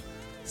kind of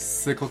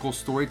cyclical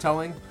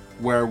storytelling,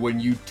 where when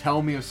you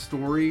tell me a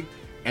story,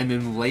 and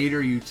then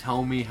later you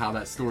tell me how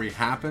that story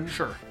happened.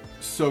 Sure.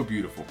 So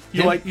beautiful.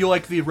 You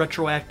like the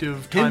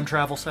retroactive time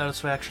travel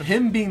satisfaction?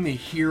 Him being the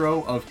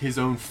hero of his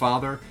own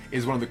father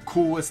is one of the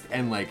coolest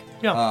and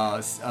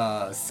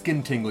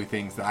skin-tingly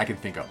things that I can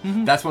think of.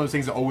 Mm-hmm. That's one of those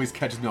things that always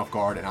catches me off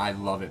guard, and I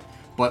love it.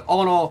 But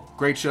all in all,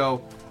 great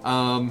show.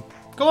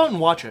 Go out and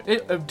watch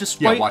it.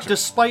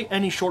 Despite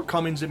any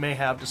shortcomings it may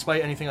have,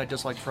 despite anything I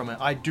disliked from it,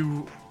 I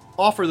do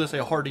offer this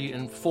a hearty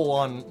and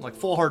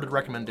full-hearted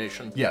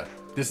recommendation. Yeah,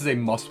 this is a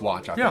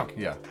must-watch, I think.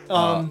 Yeah.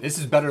 This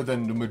is better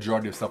than the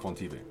majority of stuff on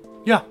TV.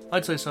 Yeah,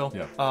 I'd say so.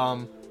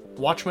 Yeah.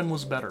 Watchmen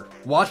was better.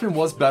 Watchmen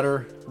was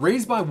better.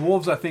 Raised by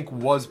Wolves, I think,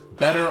 was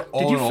better.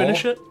 Did you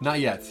finish it?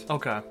 Not yet.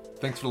 Okay.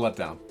 Thanks for the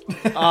letdown.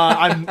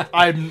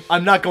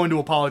 I'm not going to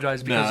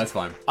apologize because that's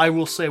fine. I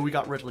will say we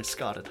got Ridley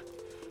Scotted.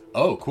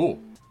 Oh,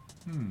 cool.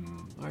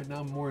 All right,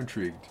 now I'm more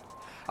intrigued.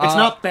 It's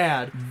not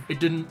bad.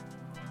 It didn't.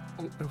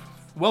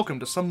 welcome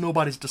to Some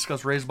Nobodies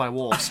Discuss Raised by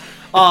Wolves.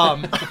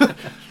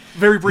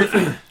 Very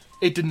briefly,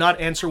 it did not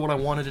answer what I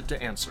wanted it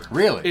to answer.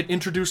 Really? It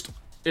introduced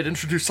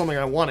something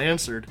I want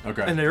answered.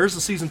 Okay. And there is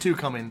a season 2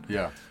 coming.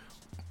 Yeah.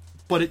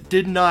 But it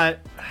did not.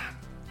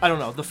 I don't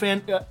know. The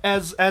fan,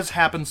 as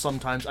happens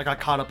sometimes, I got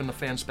caught up in the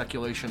fan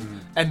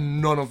speculation,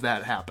 and none of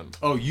that happened.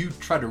 Oh, you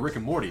tried to Rick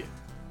and Morty it.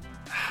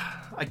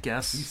 I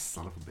guess. You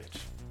son of a bitch.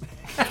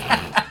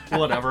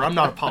 Whatever. I'm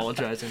not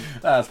apologizing.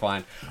 That's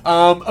fine.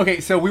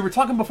 Okay, so we were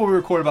talking before we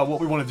recorded about what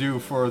we want to do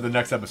for the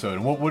next episode.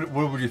 And what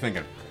were you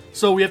thinking?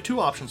 So we have 2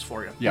 options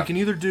for you. Yeah. We can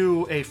either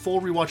do a full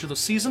rewatch of the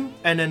season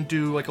and then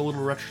do like a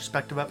little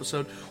retrospective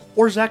episode,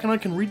 or Zach and I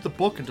can read the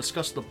book and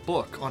discuss the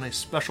book on a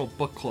special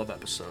book club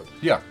episode.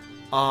 Yeah.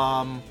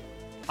 I'm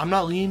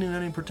not leaning in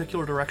any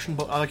particular direction,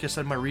 but like I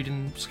said, my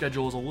reading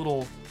schedule is a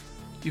little...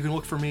 You can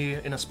look for me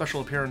in a special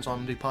appearance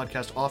on the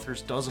podcast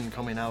Author's Dozen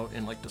coming out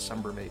in like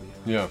December maybe.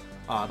 Yeah.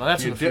 But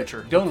that's in the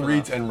future. Dylan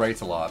reads and writes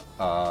a lot,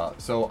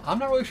 so I'm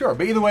not really sure.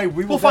 But either way,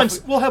 We'll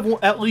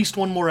have at least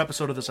one more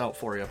episode of this out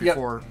for you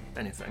before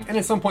anything. And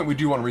at some point, we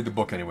do want to read the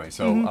book anyway.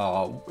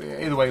 So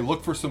either way,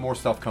 look for some more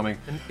stuff coming.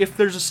 And if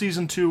there's a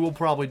season 2, we'll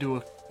probably do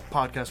a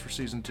podcast for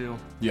season 2.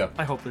 Yeah.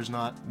 I hope there's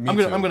not. Me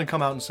too. I'm gonna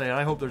come out and say it.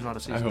 I hope there's not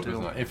a season 2. I hope there's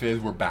not. If it is,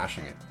 we're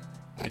bashing it.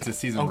 It's a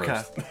season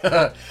Okay.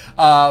 roast.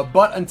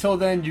 But until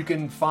then, you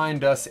can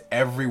find us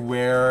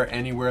everywhere,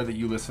 anywhere that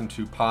you listen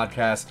to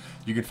podcasts.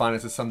 You can find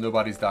us at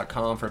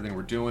somenobodies.com for everything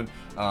we're doing.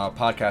 The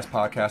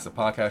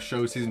podcast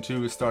show season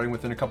 2 is starting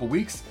within a couple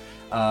weeks.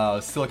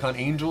 Silicon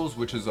Angels,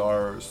 which is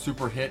our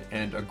super hit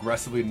and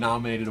aggressively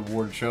nominated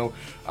awarded show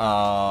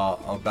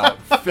about...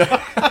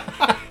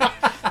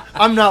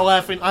 I'm not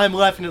laughing. I'm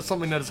laughing at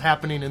something that is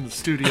happening in the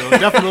studio.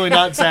 Definitely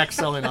not Zach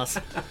selling us.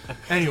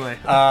 Anyway.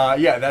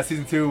 Yeah, that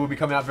season 2 will be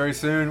coming out very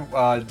soon.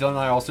 Dylan and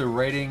I are also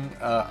rating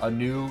a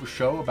new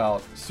show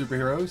about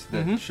superheroes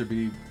that should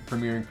be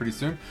premiering pretty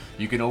soon.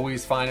 You can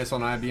always find us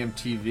on IBM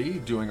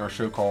TV doing our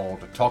show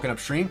called Talking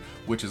Upstream,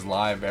 which is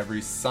live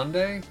every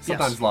Sunday.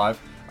 Sometimes live,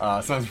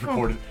 sometimes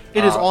recorded.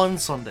 It is on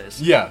Sundays.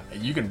 Yeah,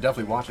 you can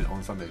definitely watch it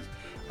on Sundays.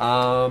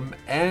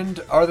 And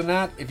other than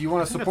that, if you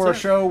want to support our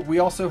show, we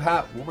also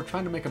have... Well, we're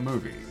trying to make a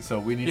movie, so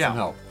we need some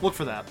help. Look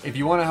for that. If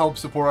you want to help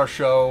support our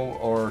show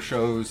or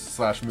shows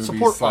 / movies /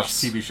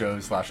 TV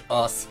shows /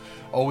 us,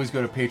 always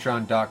go to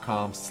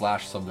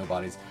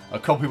patreon.com/somenobodies. A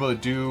couple people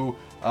that do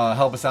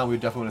help us out, we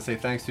definitely want to say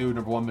thanks to.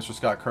 Number 1, Mr.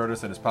 Scott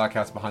Curtis and his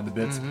podcast Behind the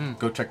Bits.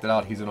 Go check that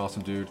out. He's an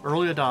awesome dude.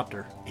 Early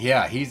adopter.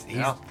 Yeah,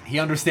 he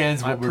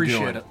understands what we're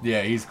doing. It.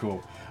 Yeah, he's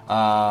cool.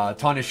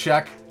 Tanya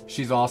Sheck.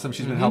 She's awesome.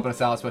 She's been helping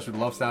us out, especially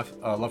with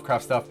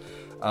Lovecraft stuff.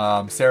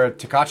 Sarah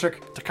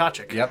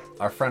Takachik. Yep,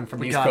 our friend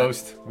from East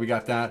Coast. We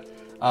got that.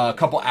 A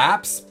couple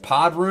apps,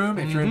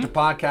 Podroom, if you're into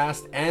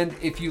podcasts. And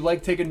if you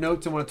like taking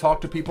notes and want to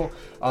talk to people,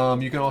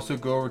 you can also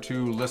go over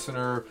to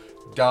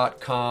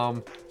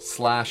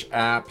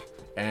listener.com/app,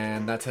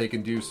 and that's how you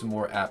can do some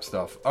more app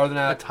stuff. Other than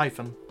that...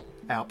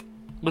 _app.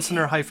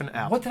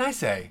 Listener-app. What did I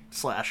say? /.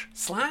 Slash?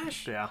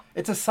 Yeah.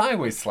 It's a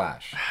sideways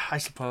slash. I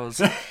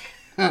suppose.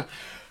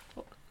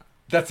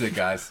 That's it,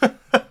 guys.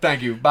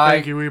 Thank you. Bye.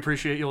 Thank you. We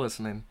appreciate you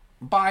listening.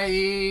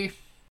 Bye.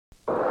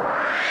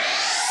 Are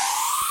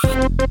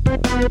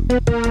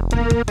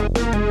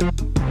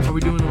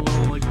we doing a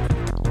little, like,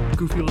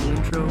 goofy little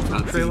intro for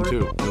the trailer?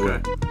 Season 2. No way.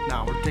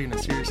 No, we're taking it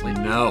seriously.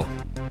 No.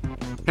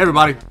 Hey,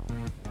 everybody.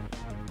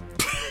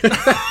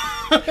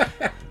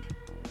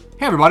 Hey,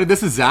 everybody.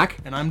 This is Zach.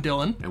 And I'm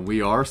Dylan. And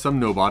we are Some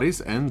Nobodies,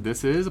 and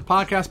this is a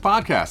podcast.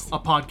 A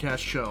podcast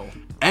show.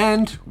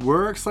 And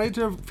we're excited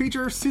to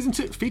feature season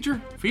 2.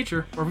 Feature?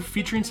 Are we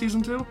featuring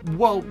season 2?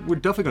 Well, we're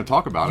definitely going to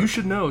talk about it. You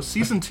should know,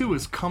 season 2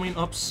 is coming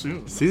up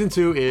soon. Season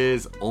 2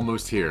 is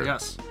almost here.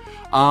 Yes.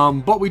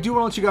 But we do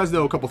want to let you guys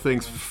know a couple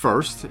things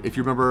first. If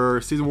you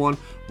remember season 1,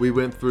 we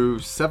went through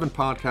 7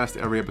 podcasts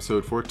every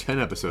episode for 10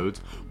 episodes,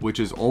 which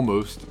is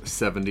almost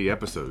 70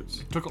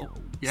 episodes.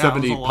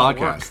 70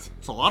 podcasts.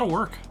 It's a lot of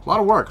work. A lot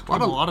of work.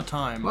 A lot of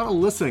time. A lot of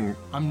listening.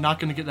 I'm not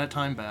going to get that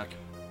time back.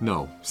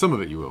 No, some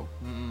of it you will.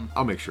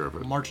 I'll make sure of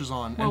it. March is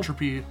on.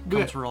 Entropy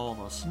comes for all of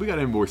us. We got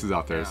invoices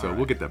out there, so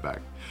we'll get that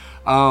back.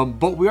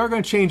 But we are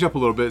going to change up a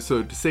little bit,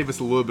 so to save us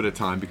a little bit of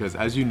time, because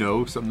as you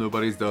know, Some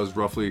Nobodies does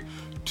roughly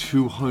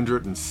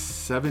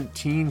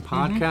 217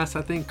 podcasts,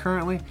 I think,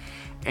 currently,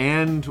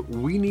 and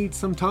we need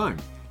some time.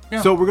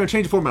 Yeah. So we're going to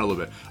change the format a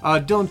little bit.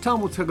 Dylan, tell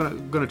them what's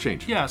going to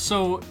change. Yeah,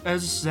 so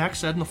as Zach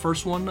said in the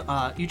first one,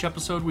 each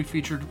episode we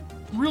featured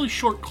really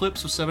short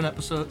clips of 7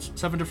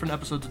 different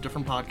episodes of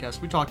different podcasts.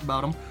 We talked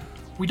about them.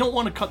 We don't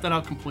want to cut that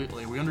out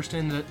completely. We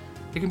understand that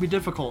it can be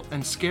difficult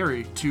and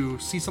scary to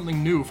see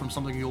something new from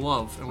something you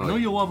love. And we know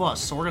you love us,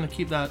 so we're going to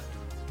keep that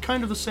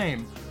kind of the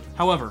same.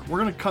 However, we're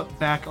going to cut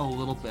back a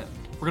little bit.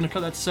 We're going to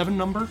cut that 7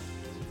 number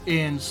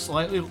in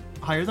slightly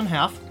higher than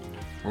half.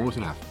 Almost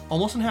in half.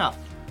 Almost in half.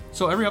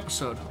 So every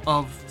episode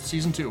of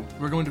season 2,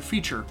 we're going to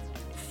feature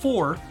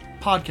 4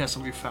 podcasts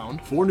that we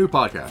found. 4 new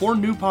podcasts. 4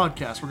 new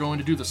podcasts. We're going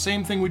to do the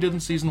same thing we did in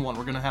season 1.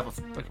 We're going to have a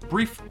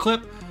brief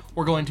clip.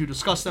 We're going to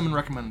discuss them and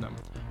recommend them.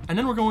 And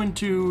then we're going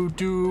to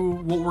do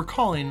what we're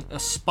calling a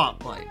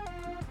spotlight.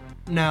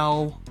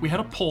 Now, we had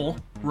a poll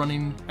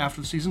running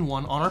after season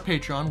 1 on our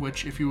Patreon,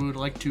 which if you would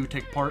like to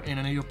take part in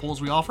any of the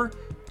polls we offer,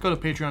 go to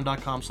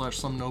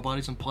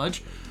patreon.com/somenobodies and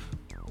pledge.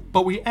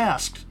 But we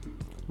asked,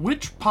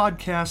 which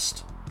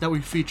podcast that we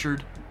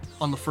featured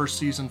on the first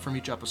season from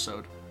each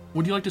episode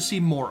would you like to see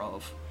more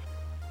of?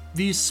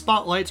 These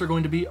spotlights are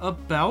going to be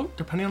about,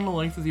 depending on the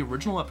length of the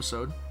original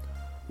episode,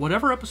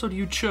 whatever episode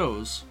you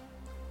chose,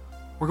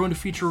 we're going to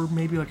feature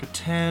maybe like a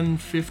 10,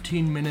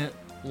 15 minute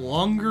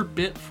longer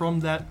bit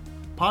from that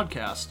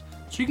podcast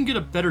so you can get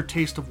a better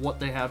taste of what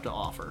they have to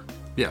offer.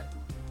 Yeah,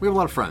 we have a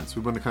lot of friends.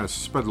 We want to kind of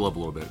spread the love a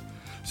little bit.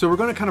 So we're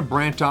going to kind of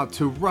branch out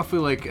to roughly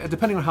like,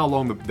 depending on how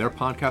long their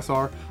podcasts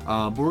are,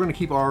 but we're going to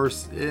keep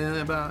ours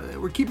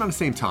we're keeping on the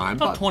same time.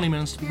 About 20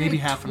 minutes, maybe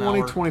half an hour.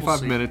 20,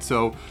 25 minutes.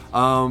 So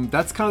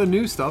that's kind of the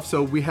new stuff.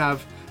 So we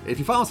have, if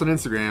you follow us on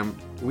Instagram,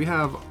 we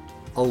have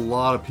a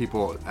lot of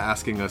people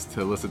asking us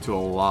to listen to a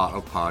lot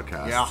of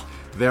podcasts. Yeah.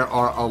 There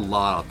are a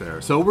lot out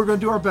there. So we're going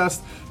to do our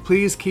best.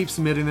 Please keep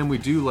submitting them. We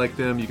do like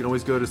them. You can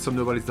always go to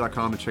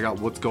somenobodies.com and check out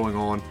what's going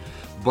on.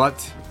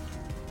 But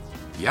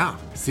yeah,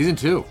 season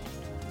 2.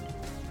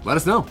 Let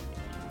us know.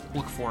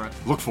 Look for it.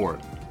 Look for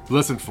it.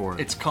 Listen for it.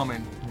 It's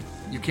coming.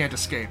 You can't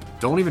escape.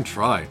 Don't even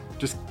try.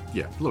 Just,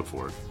 look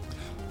for it.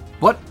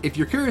 But if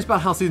you're curious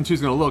about how season 2 is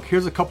going to look,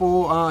 here's a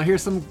couple,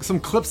 here's some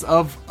clips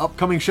of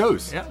upcoming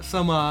shows. Yeah,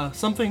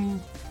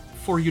 something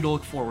for you to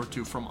look forward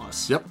to from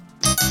us. Yep.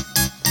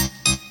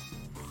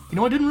 You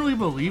know, I didn't really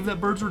believe that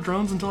birds were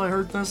drones until I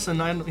heard this,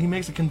 and he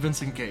makes a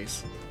convincing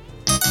case.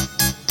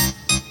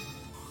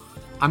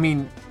 I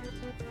mean,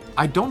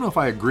 I don't know if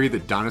I agree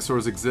that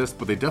dinosaurs exist,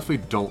 but they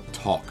definitely don't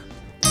talk.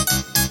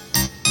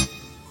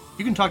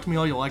 You can talk to me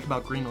all you like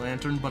about Green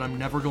Lantern, but I'm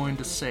never going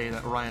to say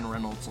that Ryan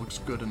Reynolds looks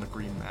good in the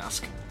green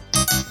mask.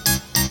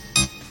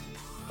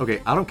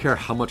 Okay, I don't care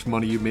how much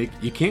money you make,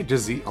 you can't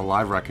just eat a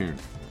live raccoon.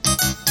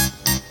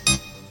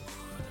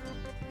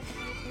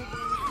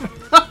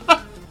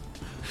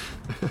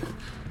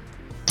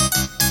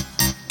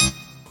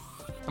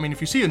 I mean,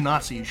 if you see a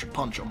Nazi, you should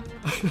punch him.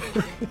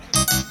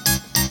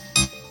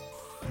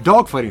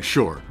 Dog fighting,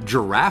 sure.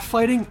 Giraffe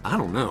fighting? I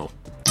don't know.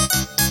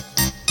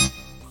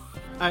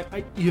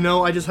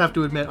 I just have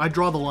to admit, I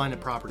draw the line at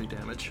property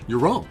damage. You're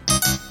wrong.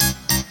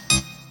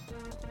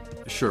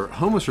 Sure,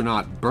 homeless or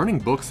not, burning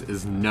books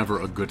is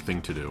never a good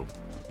thing to do.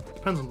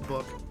 Depends on the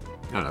book.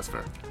 Oh, that's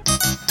fair.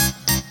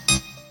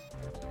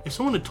 If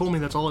someone had told me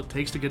that's all it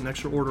takes to get an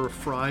extra order of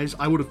fries,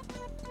 I would have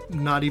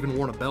not even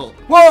worn a belt.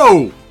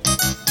 Whoa!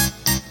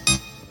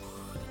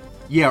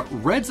 Yeah,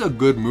 Red's a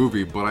good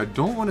movie, but I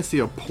don't want to see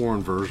a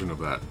porn version of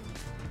that.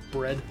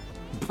 Bread.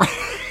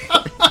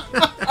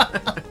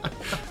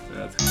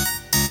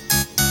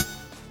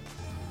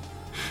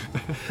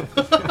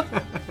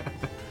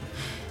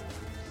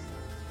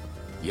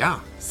 Yeah,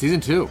 season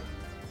 2.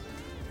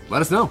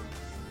 Let us know.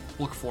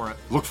 Look for it.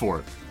 Look for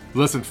it.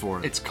 Listen for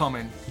it. It's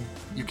coming.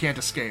 You can't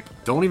escape.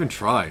 Don't even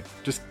try.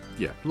 Just,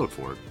 look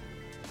for it.